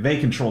house. Like they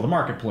control the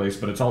marketplace,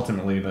 but it's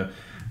ultimately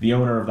the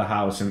owner of the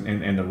house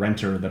and the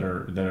renter that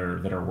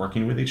are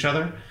working with each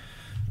other.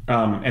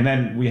 And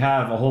then we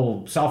have a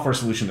whole software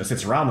solution that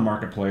sits around the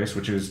marketplace,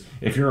 which is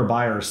if you're a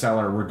buyer or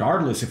seller,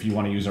 regardless if you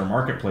want to use our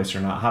marketplace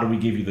or not, how do we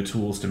give you the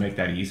tools to make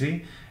that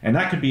easy? And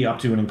that could be up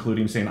to and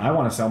including saying, I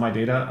want to sell my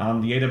data on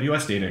the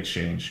AWS Data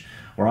Exchange,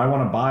 or I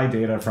want to buy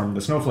data from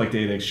the Snowflake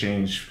Data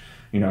Exchange,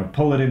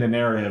 pull it into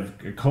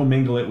Narrative,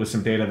 commingle it with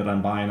some data that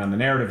I'm buying on the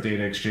Narrative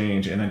Data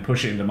Exchange, and then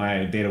push it into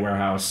my data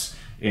warehouse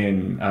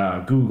in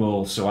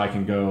Google so I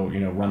can go,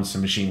 run some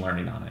machine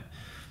learning on it.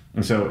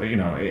 And so,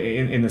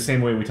 in the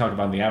same way we talk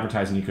about in the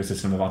advertising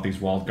ecosystem about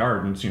these walled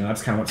gardens,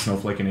 that's kind of what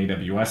Snowflake and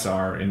AWS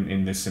are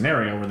in this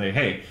scenario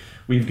where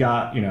we've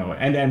got,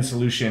 end-to-end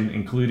solution,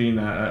 including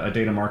a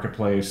data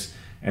marketplace,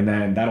 and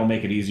then that'll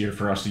make it easier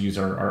for us to use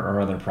our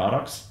other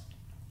products.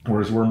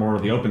 Whereas we're more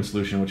of the open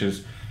solution, which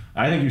is,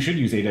 I think you should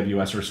use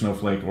AWS or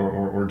Snowflake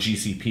or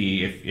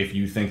GCP if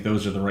you think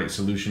those are the right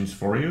solutions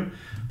for you.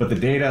 But the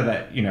data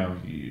that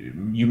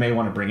you may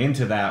want to bring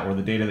into that, or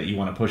the data that you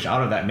want to push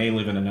out of that, may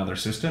live in another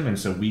system. And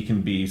so we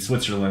can be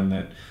Switzerland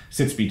that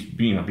sits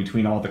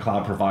between all the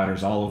cloud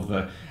providers, all of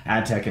the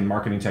ad tech and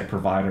marketing tech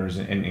providers,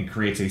 and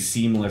creates a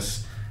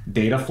seamless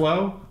data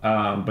flow,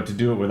 but to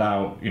do it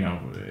without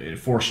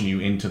forcing you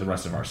into the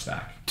rest of our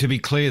stack. To be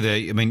clear there,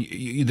 I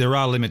mean, there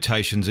are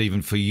limitations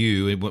even for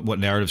you, what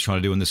Narrative's trying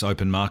to do in this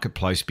open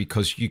marketplace,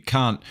 because you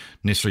can't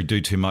necessarily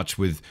do too much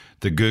with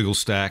the Google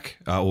stack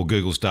or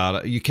Google's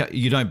data.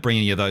 You don't bring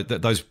any of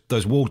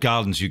those walled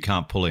gardens you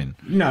can't pull in.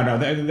 No.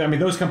 I mean,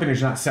 those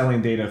companies are not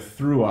selling data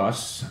through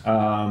us,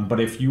 but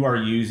if you are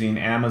using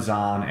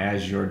Amazon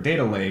as your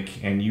data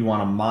lake and you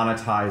want to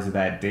monetize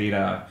that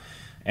data,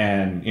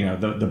 and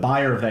the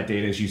buyer of that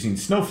data is using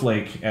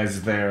Snowflake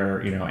as their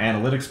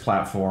analytics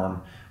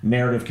platform,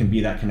 Narrative can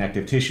be that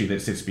connective tissue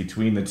that sits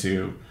between the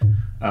two.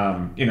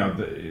 Beyond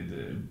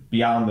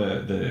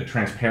the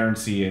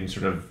transparency and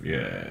sort of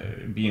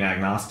being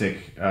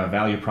agnostic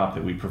value prop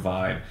that we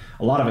provide,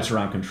 a lot of it's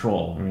around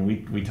control. I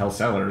mean, we tell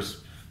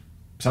sellers,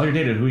 sell your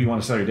data to who you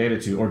want to sell your data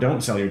to, or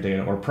don't sell your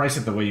data, or price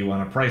it the way you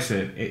want to price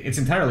it. It's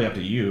entirely up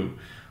to you.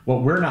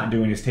 What we're not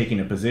doing is taking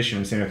a position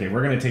and saying, okay,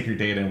 we're going to take your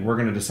data and we're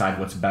going to decide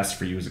what's best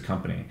for you as a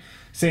company.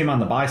 Same on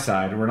the buy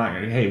side. We're not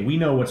going to, hey, we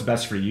know what's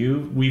best for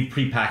you. We've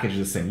prepackaged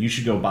this thing. You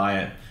should go buy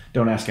it.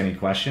 Don't ask any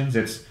questions.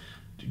 It's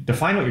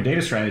define what your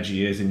data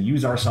strategy is and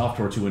use our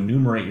software to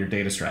enumerate your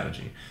data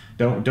strategy.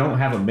 Don't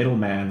have a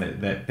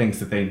middleman that thinks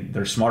that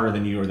they're smarter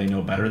than you or they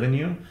know better than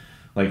you.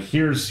 Like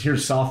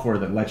here's software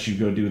that lets you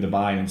go do the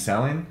buying and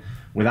selling,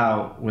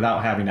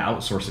 without having to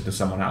outsource it to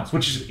someone else,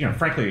 which is,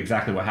 frankly,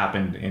 exactly what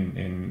happened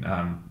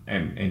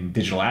in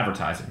digital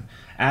advertising.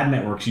 Ad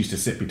networks used to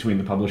sit between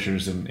the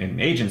publishers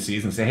and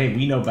agencies and say, hey,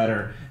 we know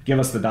better, give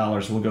us the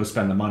dollars, we'll go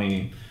spend the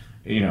money,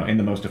 in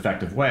the most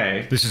effective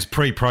way. This is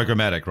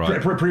pre-programmatic, right?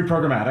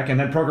 Pre-programmatic, and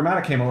then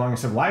programmatic came along and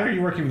said, why are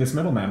you working with this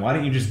middleman? Why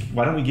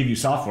don't we give you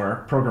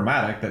software,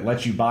 programmatic, that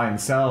lets you buy and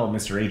sell,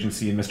 Mr.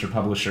 Agency and Mr.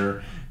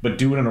 Publisher, but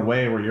do it in a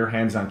way where your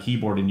hand's on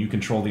keyboard and you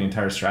control the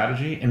entire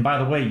strategy. And by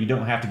the way, you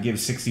don't have to give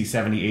 60,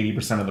 70,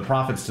 80% of the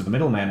profits to the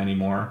middleman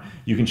anymore.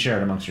 You can share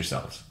it amongst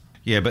yourselves.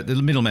 Yeah, but the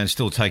middleman's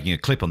still taking a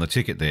clip on the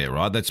ticket there,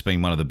 right? That's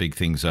been one of the big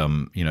things,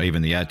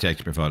 even the ad tech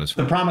providers.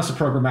 The promise of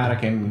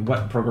programmatic and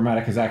what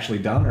programmatic has actually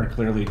done are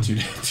clearly two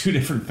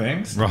different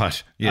things.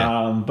 Right,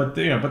 yeah. But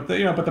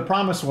the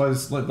promise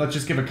was, let's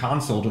just give a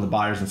console to the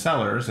buyers and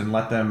sellers and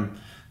let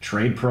them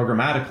trade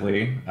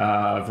programmatically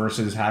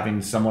versus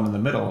having someone in the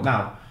middle.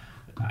 Now,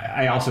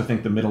 I also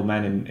think the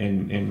middlemen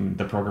in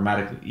the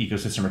programmatic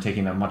ecosystem are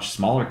taking a much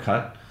smaller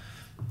cut.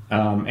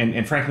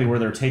 And frankly, where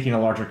they're taking a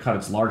larger cut,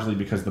 it's largely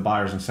because the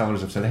buyers and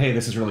sellers have said, hey,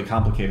 this is really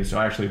complicated, so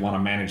I actually want a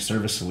managed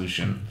service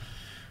solution,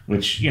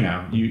 which,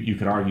 you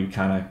could argue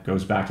kind of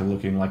goes back to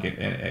looking like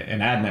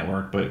an ad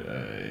network, but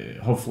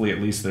hopefully at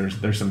least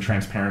there's some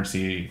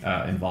transparency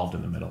involved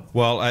in the middle.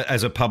 Well,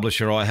 as a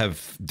publisher, I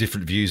have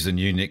different views than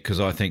you, Nick, because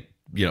I think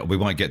we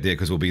won't get there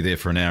because we'll be there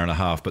for an hour and a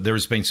half. But there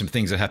has been some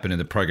things that happen in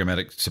the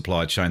programmatic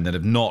supply chain that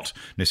have not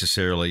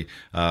necessarily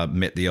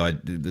met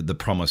the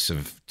promise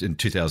of in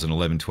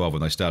 2011-12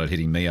 when they started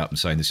hitting me up and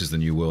saying this is the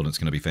new world and it's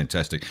going to be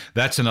fantastic.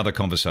 That's another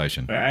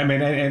conversation. I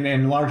mean,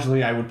 and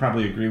largely I would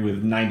probably agree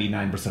with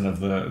 99% of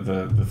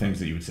the things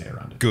that you would say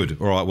around it. Good.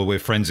 All right. Well, we're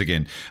friends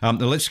again.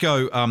 Let's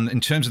go.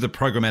 In terms of the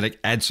programmatic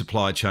ad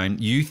supply chain,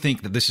 you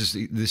think that this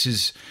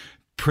is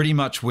pretty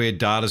much where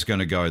data's going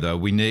to go,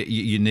 though.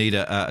 You need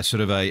a sort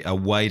of a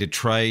way to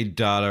trade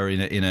data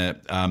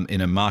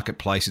in a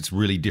marketplace. It's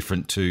really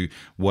different to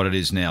what it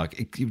is now.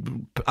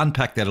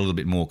 Unpack that a little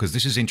bit more, because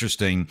this is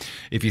interesting.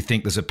 If you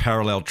think there's a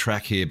parallel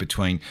track here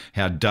between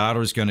how data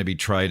is going to be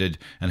traded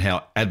and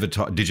how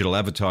digital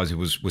advertising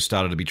was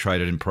started to be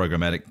traded in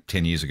programmatic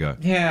 10 years ago.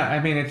 Yeah, I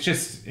mean, it's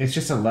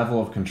just a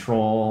level of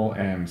control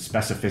and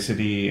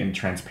specificity and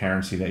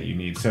transparency that you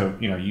need. So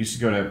you used to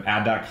go to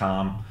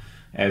ad.com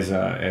as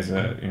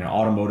a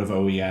automotive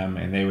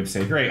OEM, and they would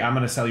say, great, I'm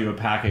going to sell you a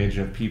package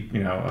of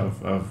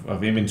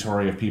of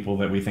inventory of people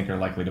that we think are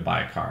likely to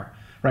buy a car,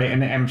 right?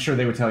 And I'm sure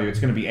they would tell you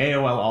it's going to be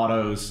AOL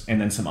autos and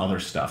then some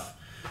other stuff,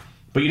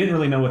 but you didn't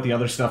really know what the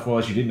other stuff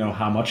was. You didn't know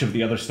how much of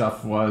the other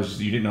stuff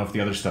was. You didn't know if the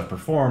other stuff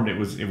performed. It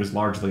was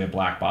largely a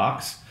black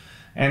box,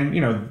 and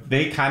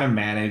they kind of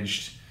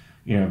managed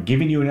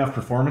giving you enough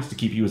performance to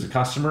keep you as a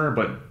customer,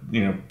 but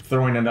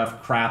throwing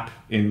enough crap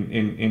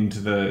into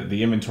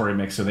the inventory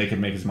mix so they can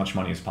make as much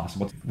money as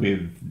possible.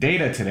 With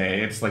data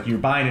today, it's like you're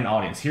buying an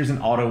audience. Here's an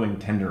auto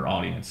intender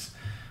audience.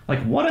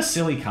 Like, what a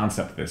silly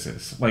concept this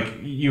is. Like,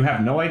 you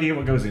have no idea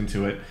what goes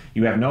into it.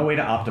 You have no way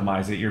to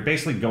optimize it. You're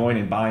basically going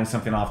and buying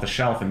something off the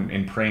shelf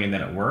and praying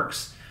that it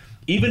works.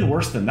 Even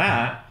worse than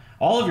that,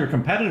 all of your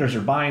competitors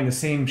are buying the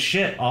same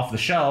shit off the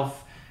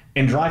shelf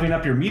and driving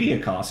up your media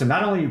costs. And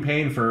not only are you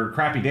paying for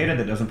crappy data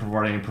that doesn't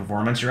provide any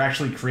performance, you're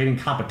actually creating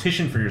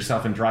competition for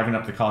yourself and driving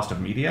up the cost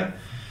of media.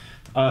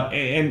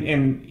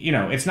 And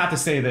it's not to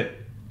say that,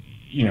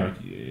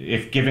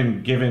 if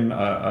given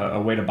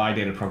a way to buy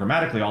data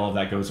programmatically, all of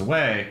that goes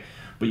away.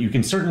 But you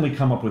can certainly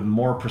come up with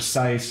more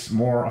precise,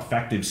 more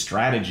effective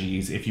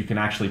strategies if you can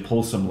actually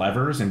pull some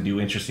levers and do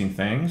interesting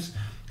things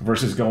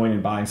versus going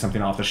and buying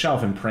something off the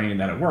shelf and praying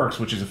that it works,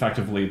 which is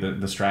effectively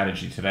the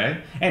strategy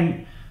today.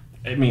 And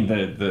I mean,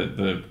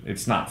 the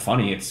it's not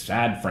funny, it's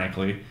sad,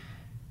 frankly.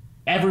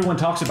 Everyone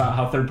talks about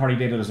how third-party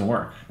data doesn't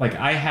work. Like,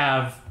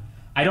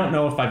 I don't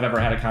know if I've ever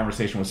had a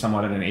conversation with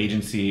someone at an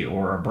agency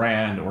or a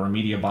brand or a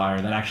media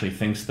buyer that actually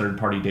thinks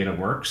third-party data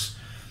works.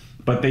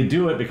 But they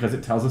do it because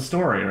it tells a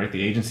story, right?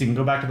 The agency can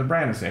go back to the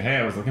brand and say, hey,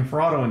 I was looking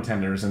for auto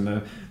intenders. And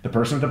the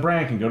person at the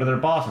brand can go to their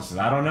boss and say,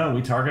 I don't know,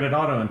 we targeted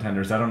auto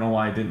intenders. I don't know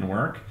why it didn't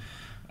work.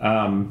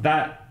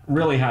 That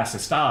really has to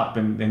stop,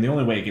 and the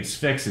only way it gets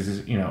fixed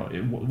is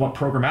what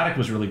programmatic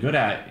was really good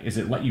at is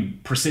it let you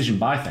precision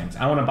buy things.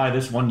 I want to buy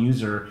this one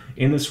user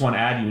in this one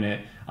ad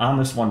unit on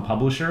this one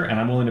publisher, and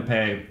I'm willing to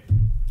pay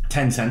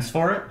 10 cents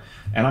for it,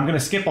 and I'm going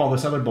to skip all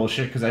this other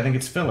bullshit because I think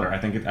it's filler. I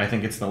think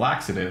it's the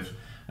laxative.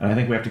 And I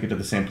think we have to get to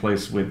the same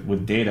place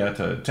with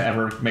data to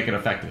ever make it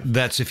effective.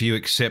 That's if you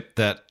accept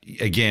that,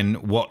 again,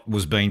 what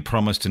was being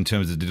promised in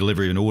terms of the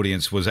delivery of an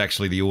audience was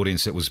actually the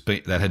audience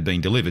that had been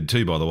delivered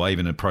to, by the way,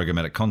 even in a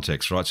programmatic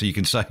context, right? So you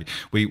can say,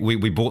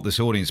 we bought this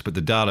audience, but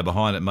the data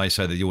behind it may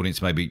say that the audience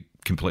may be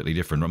completely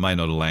different or may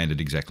not have landed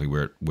exactly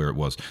where it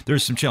was. There are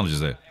some challenges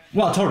there.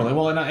 Well, totally.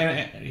 Well,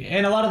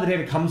 and a lot of the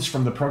data comes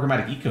from the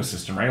programmatic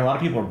ecosystem, right? A lot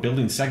of people are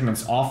building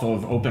segments off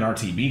of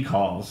OpenRTB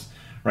calls,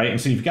 right? And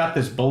so you've got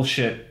this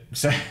bullshit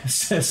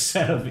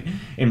set of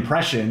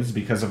impressions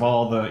because of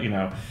all the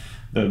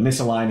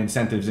misaligned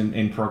incentives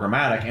in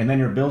programmatic, and then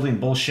you're building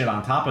bullshit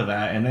on top of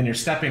that, and then you're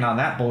stepping on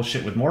that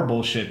bullshit with more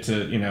bullshit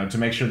to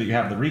make sure that you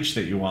have the reach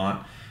that you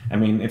want. I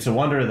mean, it's a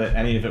wonder that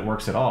any of it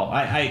works at all.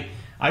 I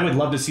would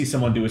love to see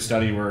someone do a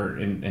study where,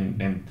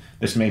 and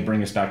this may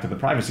bring us back to the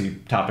privacy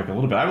topic a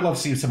little bit. I would love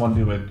to see someone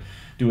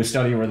do a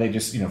study where they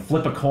just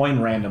flip a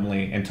coin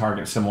randomly and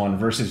target someone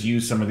versus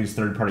use some of these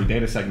third-party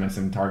data segments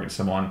and target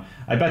someone.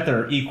 I bet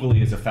they're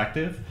equally as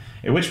effective.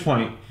 At which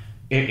point,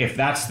 if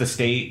that's the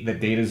state that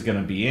data is going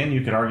to be in,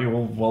 you could argue,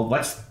 well,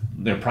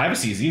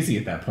 privacy is easy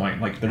at that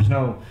point. Like, there's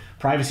no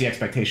privacy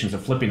expectations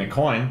of flipping a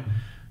coin.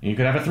 You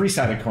could have a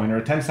 3-sided coin or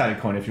a 10-sided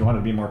coin if you want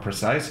to be more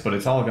precise, but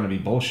it's all going to be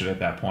bullshit at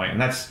that point. And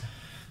that's,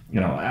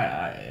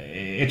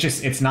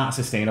 it's not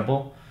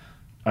sustainable.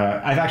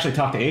 I've actually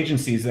talked to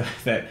agencies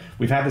that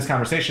we've had this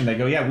conversation. They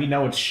go, yeah, we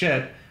know it's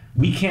shit.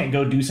 We can't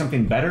go do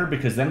something better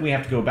because then we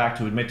have to go back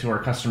to admit to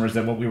our customers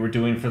that what we were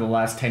doing for the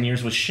last 10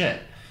 years was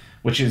shit,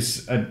 which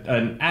is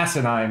an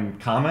asinine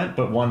comment,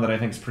 but one that I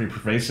think is pretty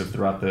pervasive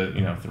throughout the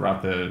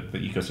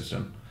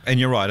ecosystem. And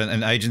you're right,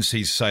 and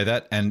agencies say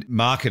that, and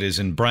marketers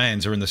and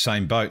brands are in the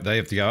same boat. They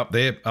have to go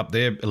up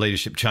their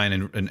leadership chain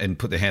and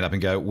put their hand up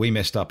and go, we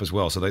messed up as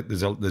well. So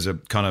there's a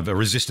kind of a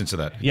resistance to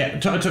that. Yeah,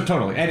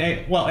 totally.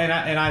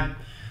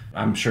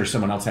 I'm sure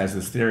someone else has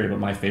this theory, but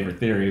my favorite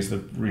theory is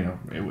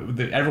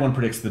everyone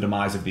predicts the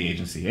demise of the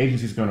agency.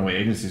 Agency's going away.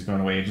 Agency's going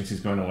away.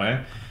 Agency's going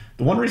away.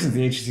 The one reason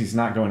the agency is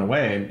not going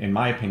away, in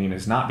my opinion,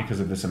 is not because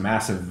of this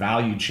massive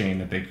value chain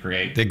that they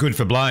create. They're good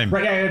for blame.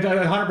 Right, yeah,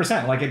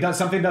 100%. Like,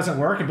 something doesn't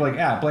work, and be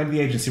like, blame the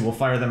agency, we'll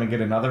fire them and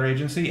get another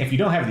agency. If you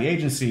don't have the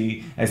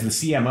agency as the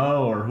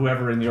CMO or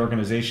whoever in the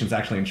organization is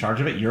actually in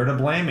charge of it, you're to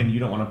blame, and you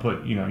don't want to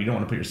put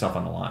yourself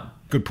on the line.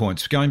 Good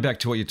points. Going back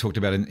to what you talked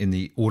about in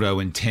the auto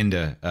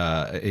intender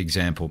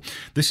example,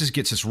 this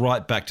gets us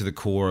right back to the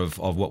core of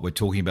what we're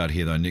talking about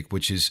here, though, Nick,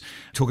 which is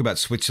talk about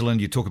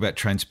Switzerland, you talk about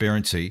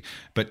transparency,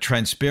 but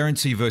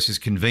transparency versus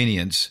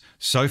convenience.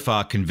 So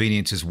far,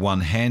 convenience has won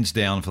hands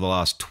down for the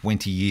last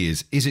 20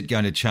 years. Is it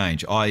going to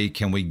change? I.e.,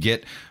 can we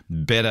get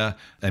better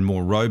and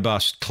more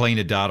robust,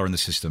 cleaner data in the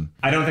system?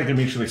 I don't think they're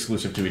mutually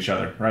exclusive to each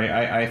other, right?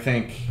 I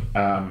think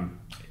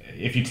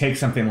if you take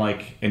something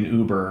like an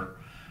Uber,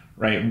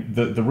 right,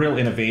 the real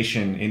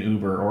innovation in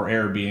Uber or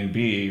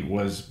Airbnb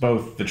was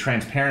both the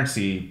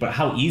transparency, but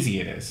how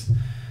easy it is.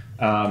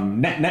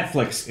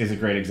 Netflix is a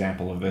great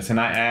example of this, and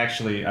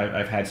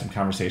I've had some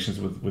conversations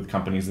with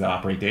companies that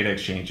operate data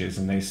exchanges,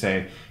 and they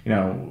say,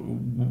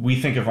 we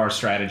think of our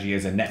strategy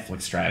as a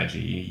Netflix strategy.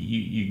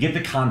 You get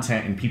the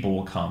content and people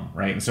will come,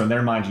 right? And so in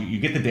their mind, you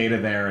get the data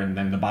there, and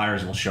then the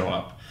buyers will show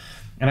up.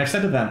 And I've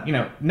said to them,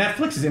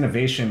 Netflix's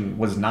innovation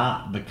was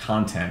not the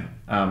content.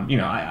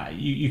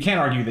 You can't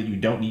argue that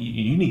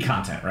you need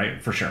content,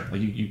 right? For sure.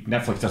 Like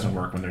Netflix doesn't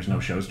work when there's no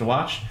shows to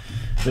watch.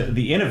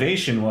 The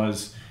innovation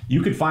was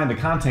you could find the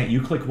content,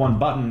 you click one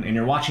button, and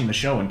you're watching the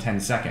show in 10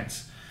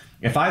 seconds.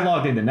 If I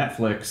logged into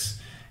Netflix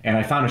and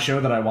I found a show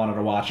that I wanted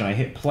to watch and I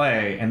hit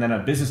play, and then a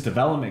business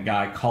development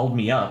guy called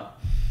me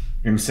up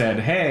and said,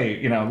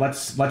 hey,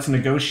 let's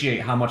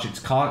negotiate how much it's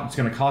going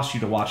to cost you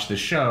to watch this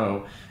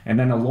show. And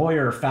then a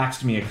lawyer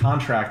faxed me a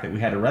contract that we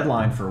had to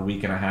redline for a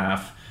week and a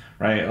half,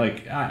 right?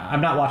 Like, I'm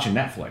not watching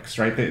Netflix,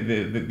 right?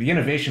 The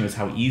innovation is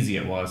how easy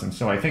it was. And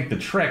so I think the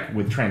trick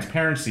with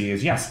transparency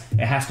is, yes,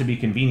 it has to be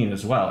convenient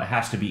as well. It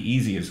has to be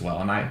easy as well.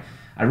 And I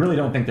really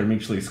don't think they're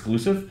mutually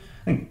exclusive.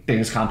 I think data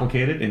is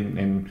complicated,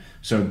 and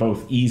so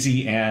both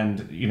easy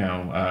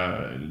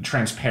and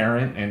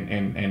transparent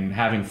and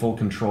having full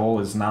control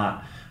is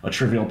not a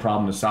trivial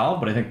problem to solve.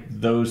 But I think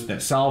those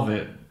that solve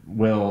it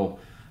will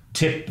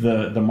tip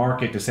the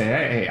market to say,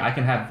 hey, I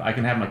can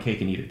have my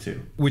cake and eat it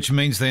too. Which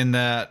means then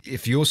that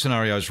if your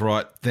scenario is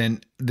right,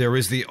 then there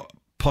is the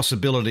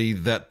possibility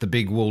that the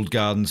big walled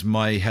gardens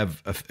may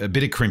have a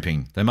bit of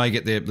crimping. They may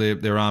get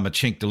their armor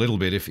chinked a little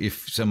bit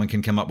if someone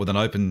can come up with an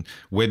open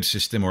web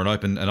system or an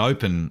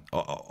open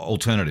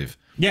alternative.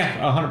 Yeah,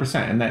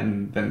 100%. And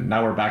then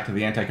now we're back to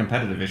the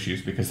anti-competitive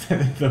issues, because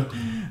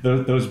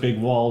those big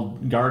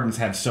walled gardens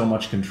had so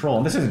much control.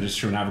 And this isn't just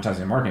true in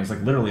advertising and marketing. It's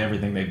like literally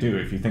everything they do.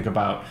 If you think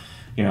about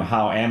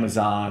how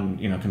Amazon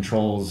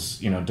controls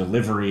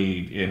delivery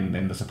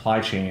in the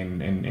supply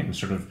chain and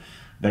sort of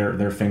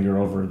their finger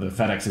over the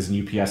FedExes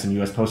and UPS and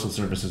US Postal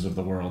Services of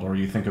the world, or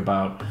you think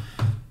about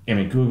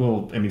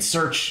Google.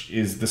 Search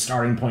is the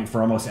starting point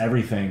for almost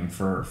everything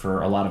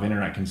for a lot of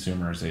internet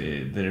consumers.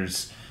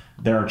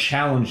 There are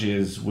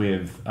challenges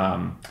with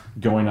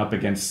going up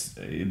against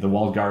the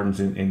walled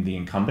gardens in the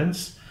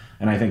incumbents,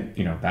 and I think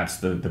that's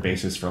the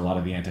basis for a lot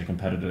of the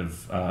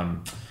anti-competitive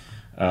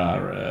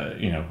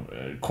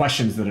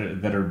questions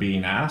that are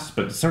being asked.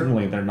 But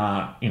certainly they're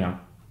not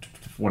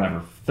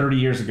 30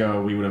 years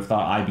ago we would have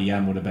thought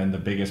IBM would have been the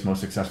biggest, most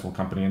successful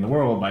company in the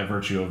world by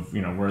virtue of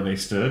where they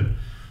stood.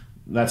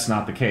 That's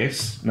not the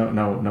case.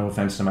 No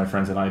offense to my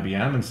friends at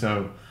IBM. And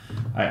so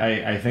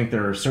I think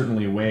there are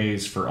certainly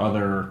ways for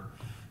other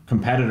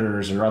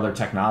competitors or other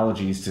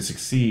technologies to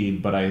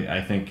succeed, but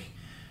I think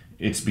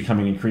it's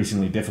becoming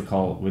increasingly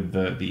difficult with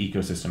the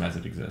ecosystem as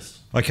it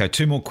exists. Okay,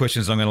 2 more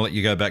questions. I'm going to let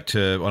you go back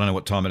to, I don't know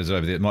what time it is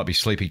over there. It might be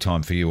sleepy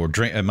time for you, or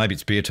drink, maybe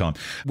it's beer time.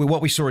 Well,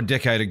 what we saw a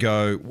decade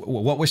ago,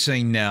 what we're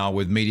seeing now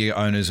with media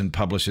owners and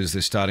publishers,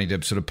 they're starting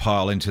to sort of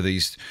pile into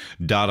these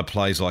data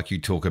plays like you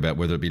talk about,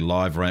 whether it be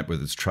LiveRamp,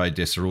 whether it's Trade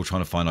Desk. They're all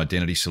trying to find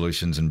identity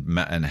solutions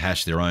and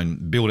hash their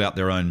own, build out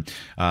their own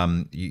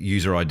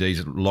user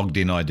IDs, logged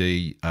in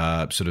ID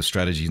sort of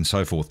strategies and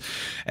so forth.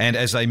 And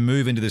as they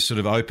move into this sort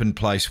of open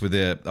place with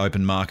their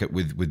open market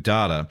with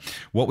data,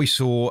 what we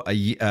saw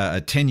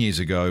 10 years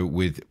ago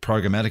with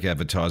programmatic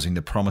advertising,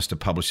 the promise to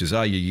publishers,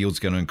 your yield's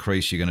going to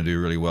increase, you're going to do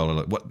really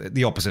well.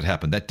 The opposite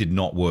happened. That did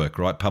not work,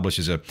 right?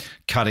 Publishers are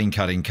cutting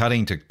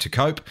to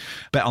cope.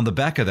 But on the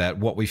back of that,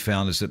 what we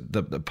found is that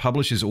the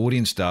publishers'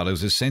 audience data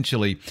was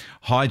essentially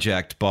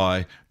hijacked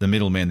by the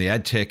middlemen, the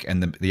ad tech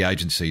and the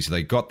agencies.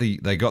 They got the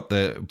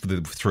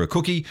through a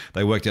cookie,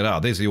 they worked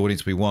out, there's the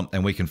audience we want,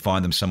 and we can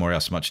find them somewhere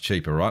else much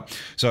cheaper, right?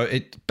 So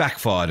it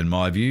backfired, in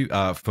my view,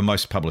 for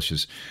most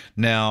publishers.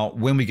 Now,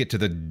 when we get to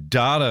the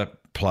data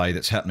play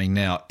that's happening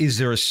now, is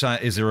there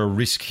a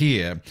risk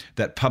here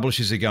that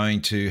publishers are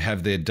going to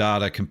have their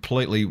data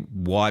completely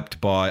wiped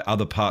by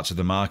other parts of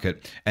the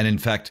market, and in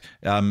fact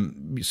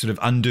sort of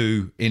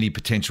undo any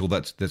potential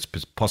that's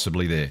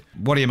possibly there?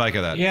 What do you make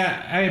of that?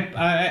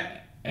 Yeah,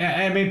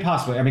 I mean,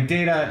 possibly. I mean,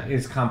 data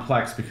is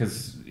complex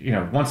because,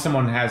 once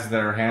someone has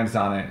their hands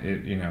on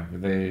it,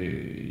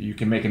 you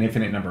can make an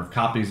infinite number of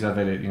copies of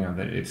it.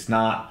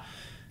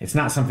 It's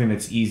not something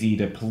that's easy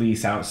to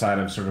police outside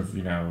of sort of,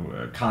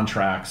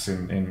 contracts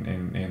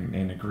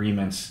and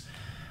agreements.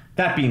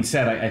 That being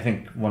said, I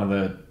think one of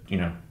the,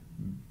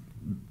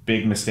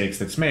 big mistakes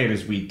that's made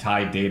is we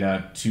tie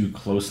data too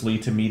closely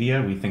to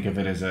media. We think of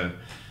it as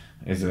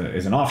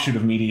an offshoot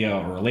of media,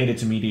 or related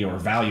to media, or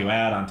value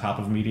add on top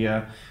of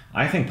media.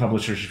 I think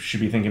publishers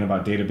should be thinking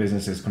about data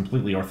business as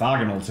completely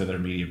orthogonal to their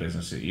media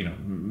business.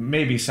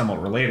 Maybe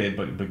somewhat related,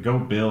 but go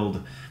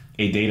build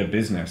a data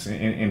business.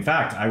 In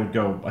fact, I would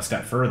go a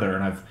step further,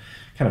 and I've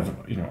kind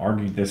of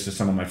argued this to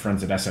some of my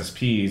friends at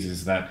SSPs,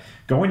 is that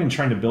going and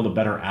trying to build a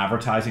better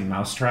advertising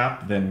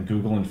mousetrap than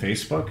Google and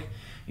Facebook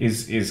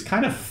is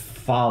kind of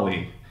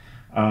folly.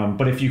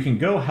 But if you can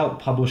go help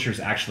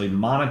publishers actually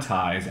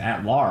monetize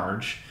at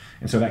large,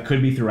 and so that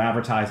could be through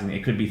advertising,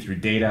 it could be through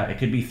data, it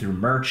could be through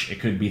merch,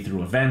 it could be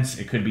through events,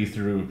 it could be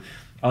through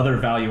other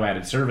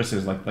value-added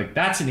services. Like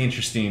that's an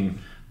interesting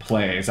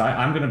play.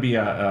 I'm going to be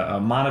a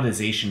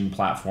monetization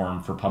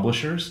platform for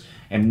publishers,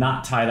 and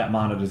not tie that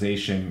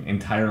monetization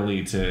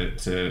entirely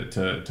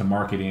to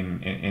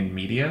marketing and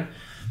media.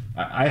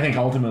 I think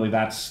ultimately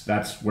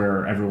that's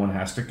where everyone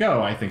has to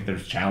go. I think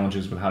there's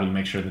challenges with how do you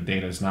make sure the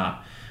data is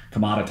not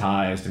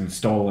commoditized and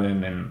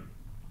stolen, and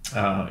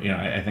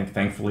I think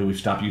thankfully we've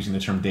stopped using the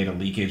term data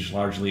leakage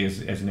largely as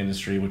an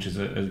industry, which is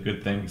a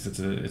good thing, because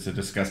it's a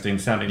disgusting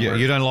sounding word.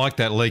 You don't like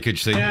that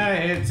leakage thing. Yeah,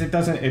 it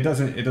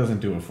doesn't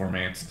do it for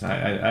me.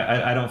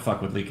 I don't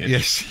fuck with leakage.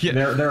 Yes, yeah.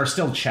 There are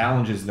still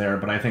challenges there,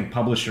 but I think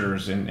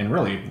publishers and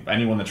really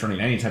anyone that's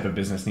running any type of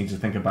business needs to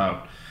think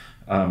about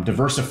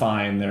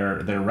diversifying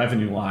their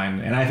revenue line.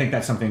 And I think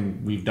that's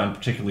something we've done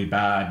particularly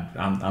bad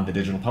on the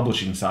digital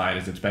publishing side,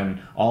 is it's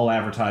been all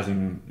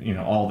advertising,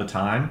 all the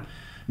time.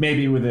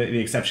 Maybe with the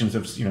exceptions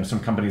of some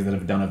companies that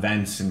have done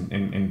events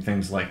and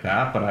things like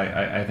that, but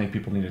I think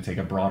people need to take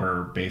a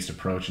broader based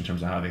approach in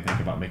terms of how they think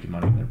about making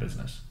money in their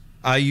business.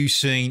 Are you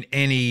seeing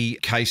any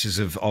cases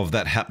of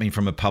that happening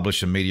from a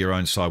publisher media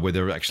owned side where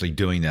they're actually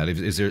doing that?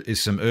 Is there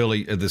some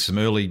early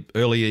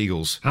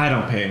eagles? I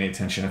don't pay any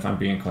attention, if I'm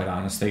being quite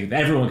honest.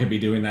 Everyone could be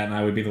doing that, and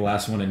I would be the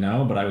last one to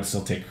know, but I would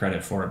still take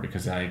credit for it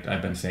because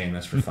I've been saying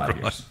this for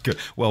 5 years. Good,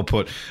 well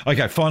put.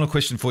 Okay, final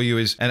question for you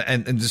is,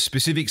 and the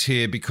specifics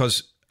here,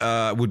 because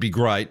would be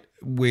great.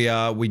 We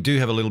do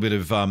have a little bit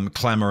of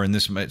clamour in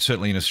this,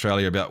 certainly in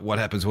Australia, about what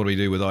happens. What do we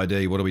do with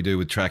ID? What do we do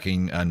with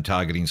tracking and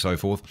targeting and so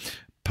forth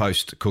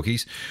post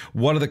cookies?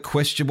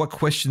 What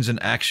questions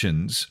and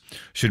actions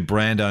should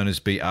brand owners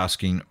be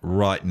asking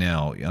right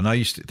now? I know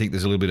you think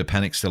there's a little bit of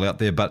panic still out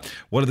there, but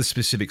what are the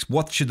specifics?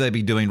 What should they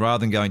be doing rather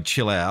than going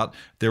chill out?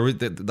 They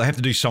have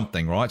to do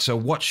something, right? So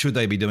what should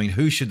they be doing?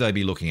 Who should they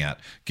be looking at?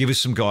 Give us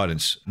some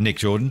guidance, Nick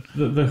Jordan.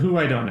 The who,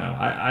 I don't know.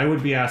 I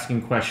would be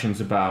asking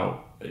questions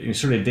about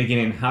sort of digging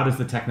in. How does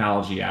the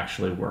technology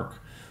actually work?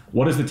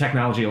 What does the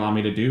technology allow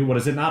me to do? What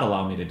does it not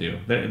allow me to do?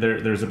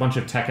 There's a bunch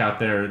of tech out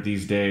there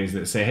these days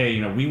that say,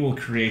 hey, we will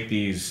create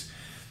these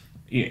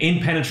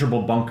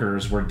impenetrable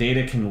bunkers where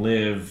data can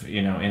live,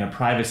 in a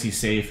privacy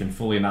safe and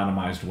fully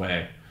anonymized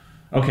way.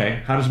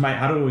 Okay, how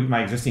do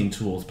my existing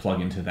tools plug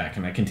into that?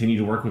 Can I continue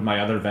to work with my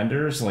other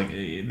vendors? Like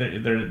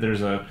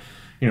there's a,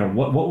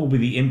 what will be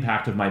the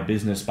impact of my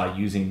business by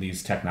using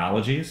these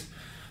technologies?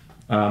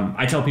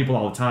 I tell people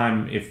all the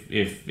time,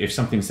 if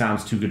something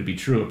sounds too good to be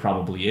true, it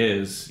probably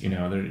is.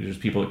 There's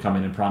people that come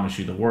in and promise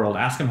you the world.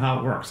 Ask them how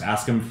it works.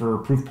 Ask them for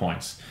proof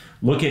points.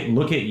 Look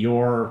at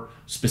your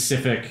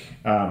specific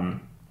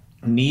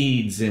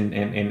needs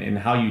and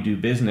how you do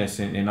business,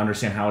 and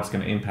understand how it's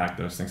going to impact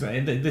those things.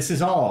 This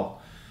is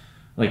all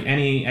Like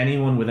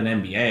anyone with an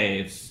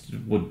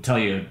MBA would tell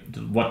you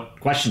what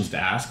questions to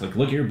ask. Like,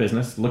 look at your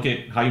business, look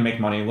at how you make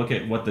money, look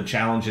at what the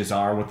challenges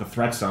are, what the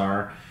threats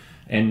are,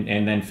 and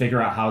then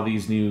figure out how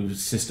these new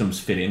systems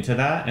fit into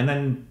that, and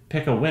then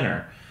pick a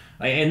winner.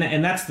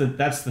 And that's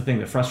the thing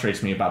that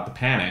frustrates me about the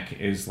panic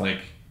is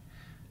like,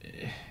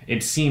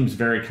 it seems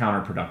very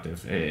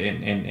counterproductive,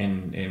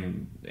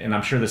 and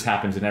I'm sure this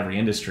happens in every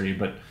industry,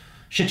 but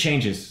shit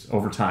changes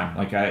over time.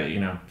 Like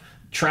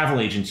travel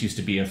agents used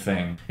to be a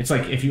thing. It's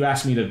like if you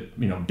asked me to,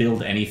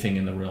 build anything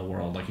in the real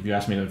world, like if you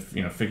asked me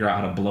to, figure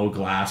out how to blow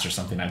glass or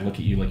something, I'd look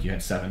at you like you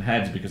had 7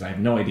 heads because I have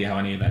no idea how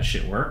any of that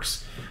shit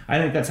works. I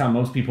think that's how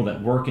most people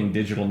that work in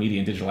digital media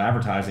and digital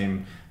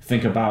advertising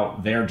think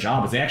about their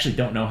job, is they actually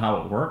don't know how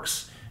it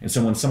works. And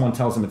so when someone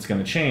tells them it's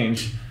going to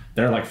change,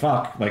 they're like,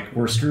 fuck, like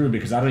we're screwed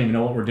because I don't even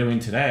know what we're doing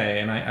today.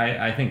 And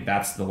I think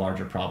that's the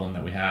larger problem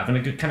that we have. And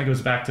it kind of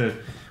goes back to,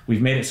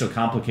 we've made it so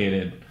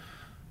complicated,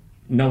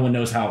 no one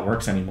knows how it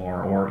works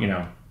anymore. Or,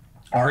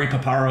 Ari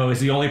Paparo is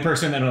the only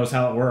person that knows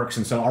how it works.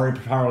 And so Ari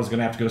Paparo is going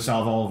to have to go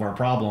solve all of our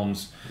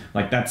problems.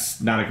 Like,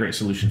 that's not a great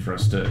solution for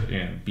us to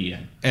be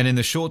in. And in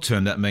the short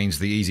term, that means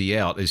the easy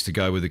out is to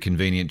go with a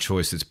convenient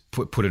choice that's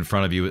put in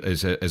front of you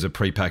as a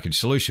prepackaged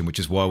solution, which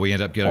is why we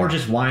end up getting... Or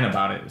just whine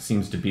about it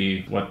seems to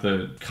be what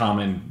the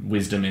common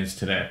wisdom is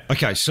today.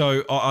 Okay,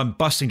 so I'm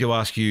busting to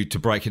ask you to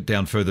break it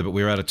down further, but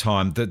we're out of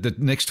time. The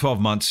next 12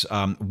 months,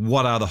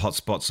 what are the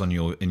hotspots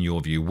in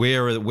your view?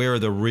 Where are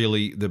the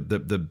really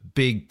the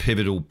big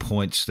pivotal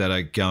points that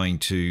are going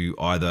to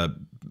either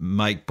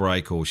make,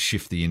 break, or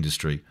shift the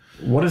industry?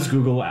 What does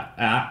Google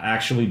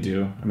actually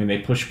do? I mean, they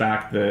push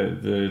back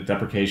the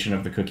deprecation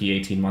of the cookie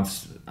 18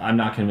 months. I'm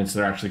not convinced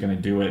they're actually going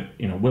to do it.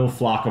 Will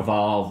FLoC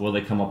evolve? Will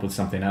they come up with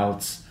something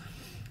else?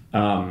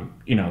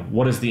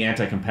 What does the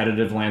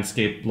anti-competitive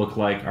landscape look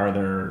like? Are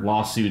there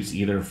lawsuits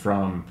either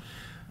from,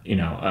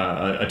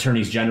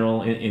 attorneys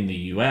general in the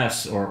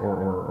U.S.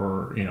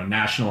 or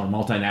national or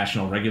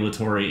multinational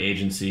regulatory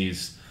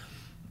agencies?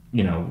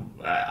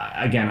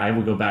 Again, I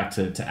would go back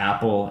to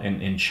Apple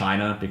and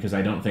China, because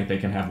I don't think they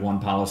can have one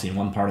policy in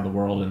one part of the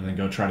world and then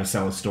go try to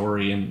sell a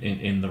story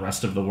in the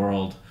rest of the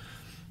world.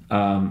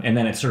 And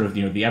then it's sort of,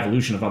 the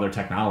evolution of other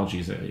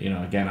technologies.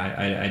 Again,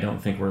 I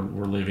don't think we're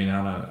living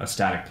on a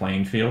static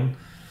playing field.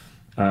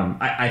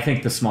 I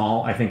think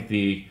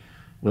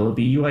will it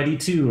be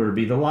UID2 or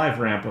be the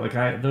LiveRamp?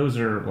 Like those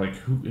are like,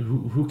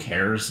 who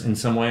cares in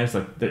some ways?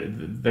 Like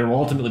there will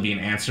ultimately be an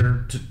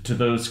answer to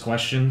those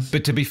questions.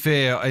 But to be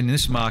fair, in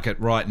this market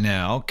right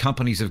now,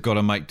 companies have got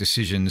to make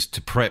decisions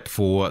to prep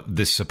for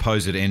this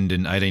supposed end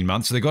in 18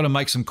 months. So they've got to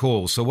make some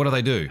calls. So what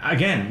do?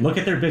 Again, look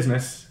at their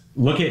business.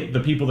 Look at the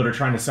people that are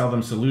trying to sell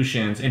them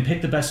solutions and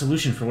pick the best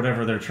solution for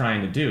whatever they're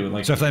trying to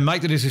do. So if they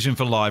make the decision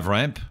for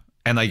LiveRamp,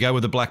 and they go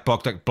with the black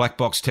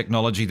box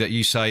technology that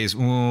you say is,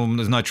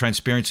 there's no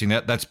transparency in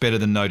that, that's better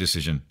than no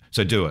decision.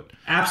 So do it.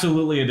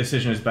 Absolutely, a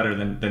decision is better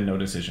than no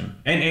decision.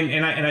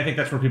 And I think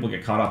that's where people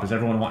get caught up, is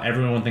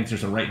everyone thinks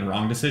there's a right and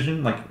wrong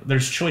decision. Like,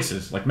 there's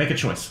choices. Like, make a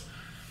choice.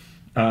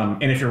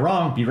 And if you're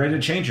wrong, be ready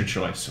to change your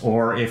choice.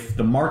 Or if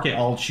the market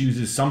all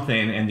chooses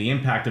something and the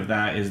impact of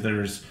that is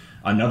there's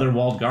another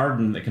walled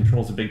garden that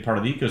controls a big part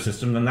of the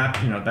ecosystem, then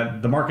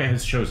that the market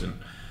has chosen.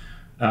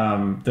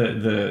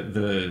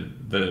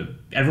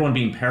 Everyone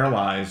being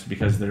paralyzed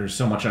because there's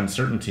so much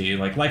uncertainty.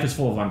 Like, life is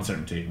full of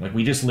uncertainty. Like,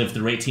 we just lived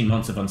through 18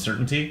 months of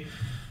uncertainty,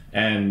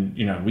 and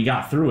we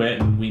got through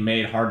it, and we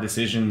made hard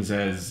decisions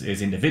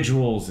as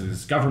individuals,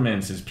 as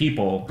governments, as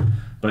people,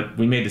 but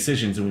we made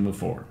decisions and we moved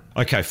forward.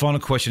 Okay, final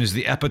question. Is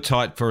the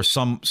appetite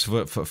from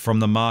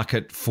the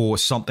market for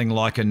something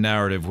like a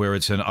narrative where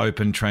it's an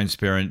open,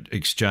 transparent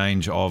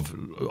exchange of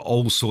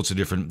all sorts of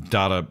different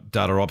data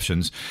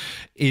options,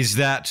 is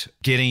that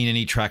getting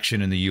any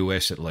traction in the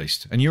US at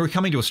least? And you're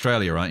coming to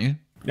Australia, aren't you?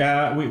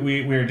 Yeah,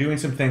 we're doing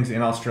some things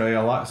in Australia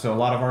a lot. So a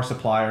lot of our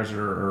suppliers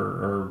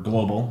are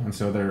global, and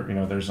so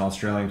there's an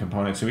Australian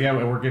component. So yeah,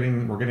 we're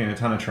getting a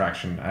ton of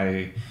traction.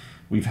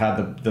 We've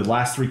had the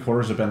last 3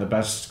 quarters have been the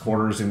best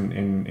quarters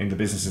in the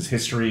business's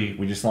history.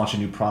 We just launched a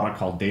new product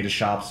called Data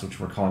Shops, which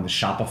we're calling the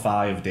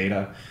Shopify of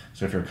data.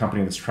 So if you're a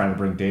company that's trying to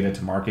bring data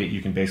to market,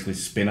 you can basically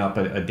spin up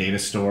a data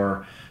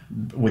store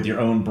with your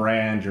own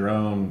brand, your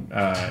own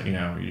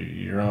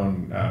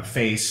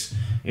face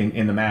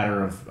in the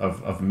matter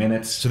of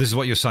minutes. So this is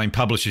what you're saying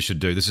publishers should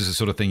do. This is the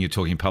sort of thing you're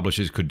talking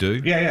publishers could do.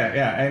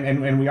 Yeah.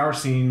 And we are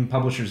seeing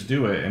publishers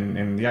do it.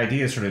 And the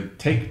idea is sort of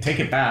take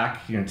it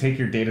back, take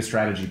your data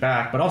strategy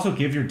back, but also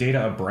give your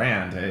data a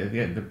brand.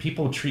 The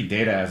people treat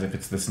data as if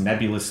it's this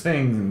nebulous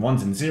thing and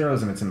ones and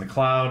zeros and it's in the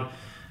cloud.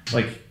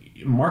 Like,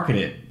 market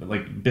it,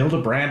 like build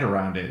a brand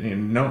around it.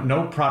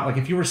 No product. Like,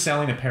 if you were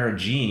selling a pair of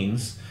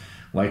jeans,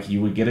 like,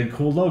 you would get a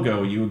cool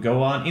logo, you would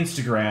go on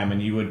Instagram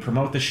and you would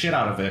promote the shit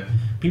out of it.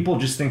 People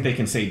just think they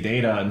can say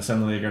data and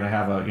suddenly they're going to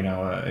have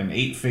an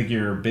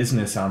 8-figure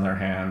business on their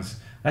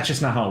hands. That's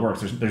just not how it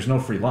works. There's no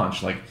free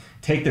lunch. Like,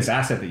 take this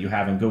asset that you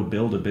have and go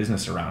build a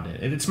business around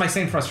it. It's my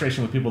same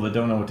frustration with people that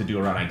don't know what to do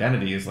around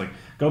identity, is like,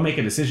 go make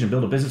a decision,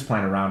 build a business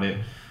plan around it,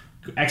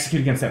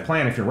 execute against that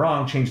plan. If you're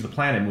wrong, change the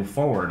plan and move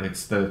forward.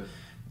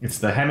 It's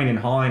the hemming and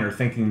hawing or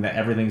thinking that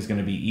everything's going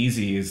to be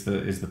easy is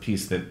the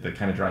piece that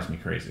kind of drives me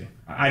crazy.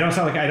 I don't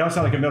sound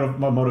like a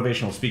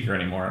motivational speaker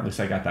anymore. At least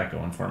I got that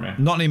going for me.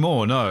 Not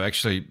anymore, no.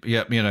 Actually,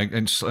 yeah,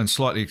 and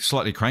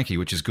slightly cranky,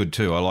 which is good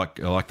too. I like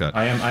that.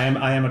 I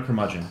am a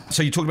curmudgeon.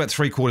 So you talked about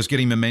 3 quarters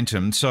getting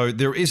momentum. So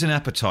there is an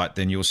appetite,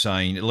 then you're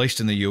saying, at least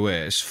in the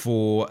US,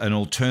 for an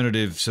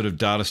alternative sort of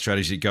data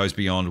strategy that goes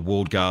beyond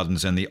walled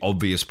gardens and the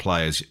obvious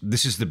players.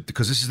 Because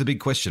this is the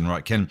big question,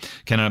 right? Can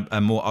a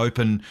more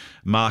open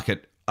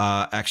market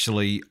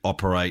actually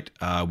operate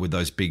with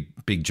those big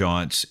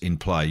giants in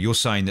play? You're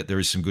saying that there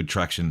is some good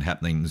traction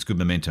happening. There's good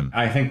momentum.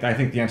 I think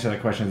the answer to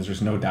that question is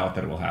there's no doubt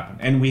that it will happen,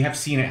 and we have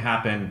seen it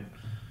happen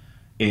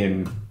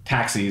in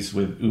taxis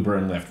with Uber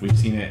and Lyft. We've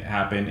seen it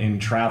happen in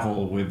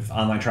travel with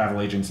online travel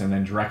agents, and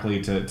then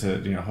directly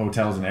to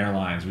hotels and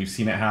airlines. We've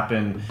seen it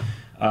happen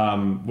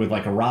with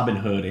like a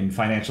Robinhood in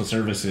financial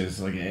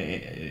services.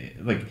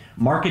 Like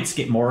markets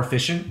get more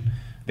efficient.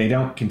 They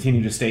don't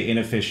continue to stay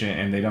inefficient,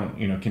 and they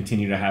don't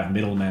continue to have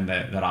middlemen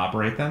that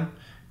operate them.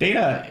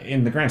 Data,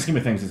 in the grand scheme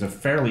of things, is a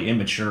fairly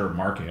immature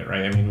market,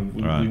 right? I mean,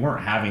 we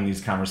weren't having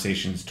these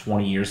conversations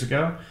 20 years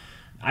ago.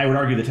 I would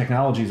argue the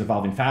technology is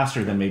evolving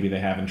faster than maybe they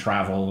have in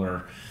travel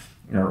or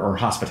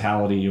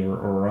hospitality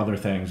or other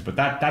things, but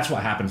that's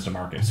what happens to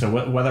markets. So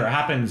whether it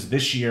happens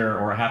this year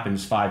or it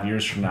happens 5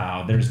 years from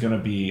now, there's going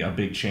to be a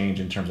big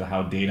change in terms of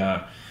how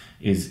data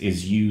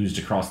is used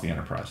across the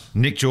enterprise.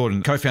 Nick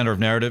Jordan, co-founder of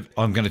Narrative.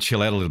 I'm going to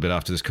chill out a little bit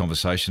after this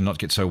conversation, not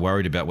get so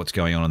worried about what's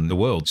going on in the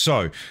world.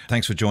 So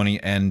thanks for joining,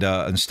 and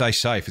stay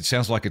safe. It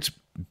sounds like it's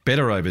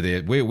better over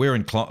there. We're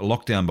in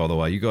lockdown, by the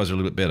way. You guys are a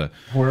little bit better.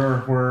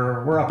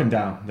 We're up and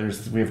down.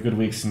 We have good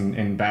weeks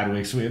and bad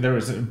weeks. There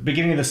was a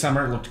beginning of the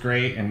summer, it looked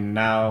great, and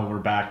now we're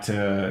back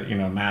to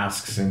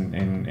masks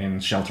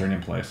and sheltering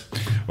in place.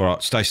 All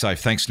right, stay safe.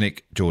 Thanks,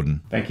 Nick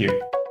Jordan. Thank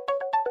you.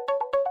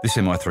 This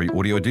MI3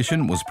 audio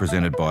edition was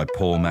presented by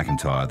Paul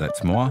McIntyre,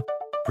 that's moi,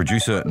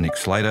 producer Nick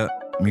Slater,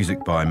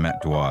 music by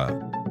Matt Dwyer.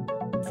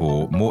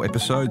 For more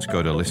episodes,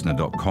 go to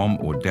LiSTNR.com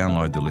or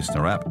download the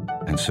LiSTNR app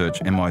and search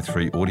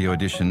MI3 audio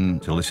edition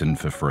to listen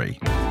for free.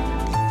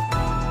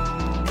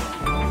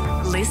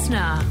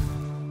 LiSTNR.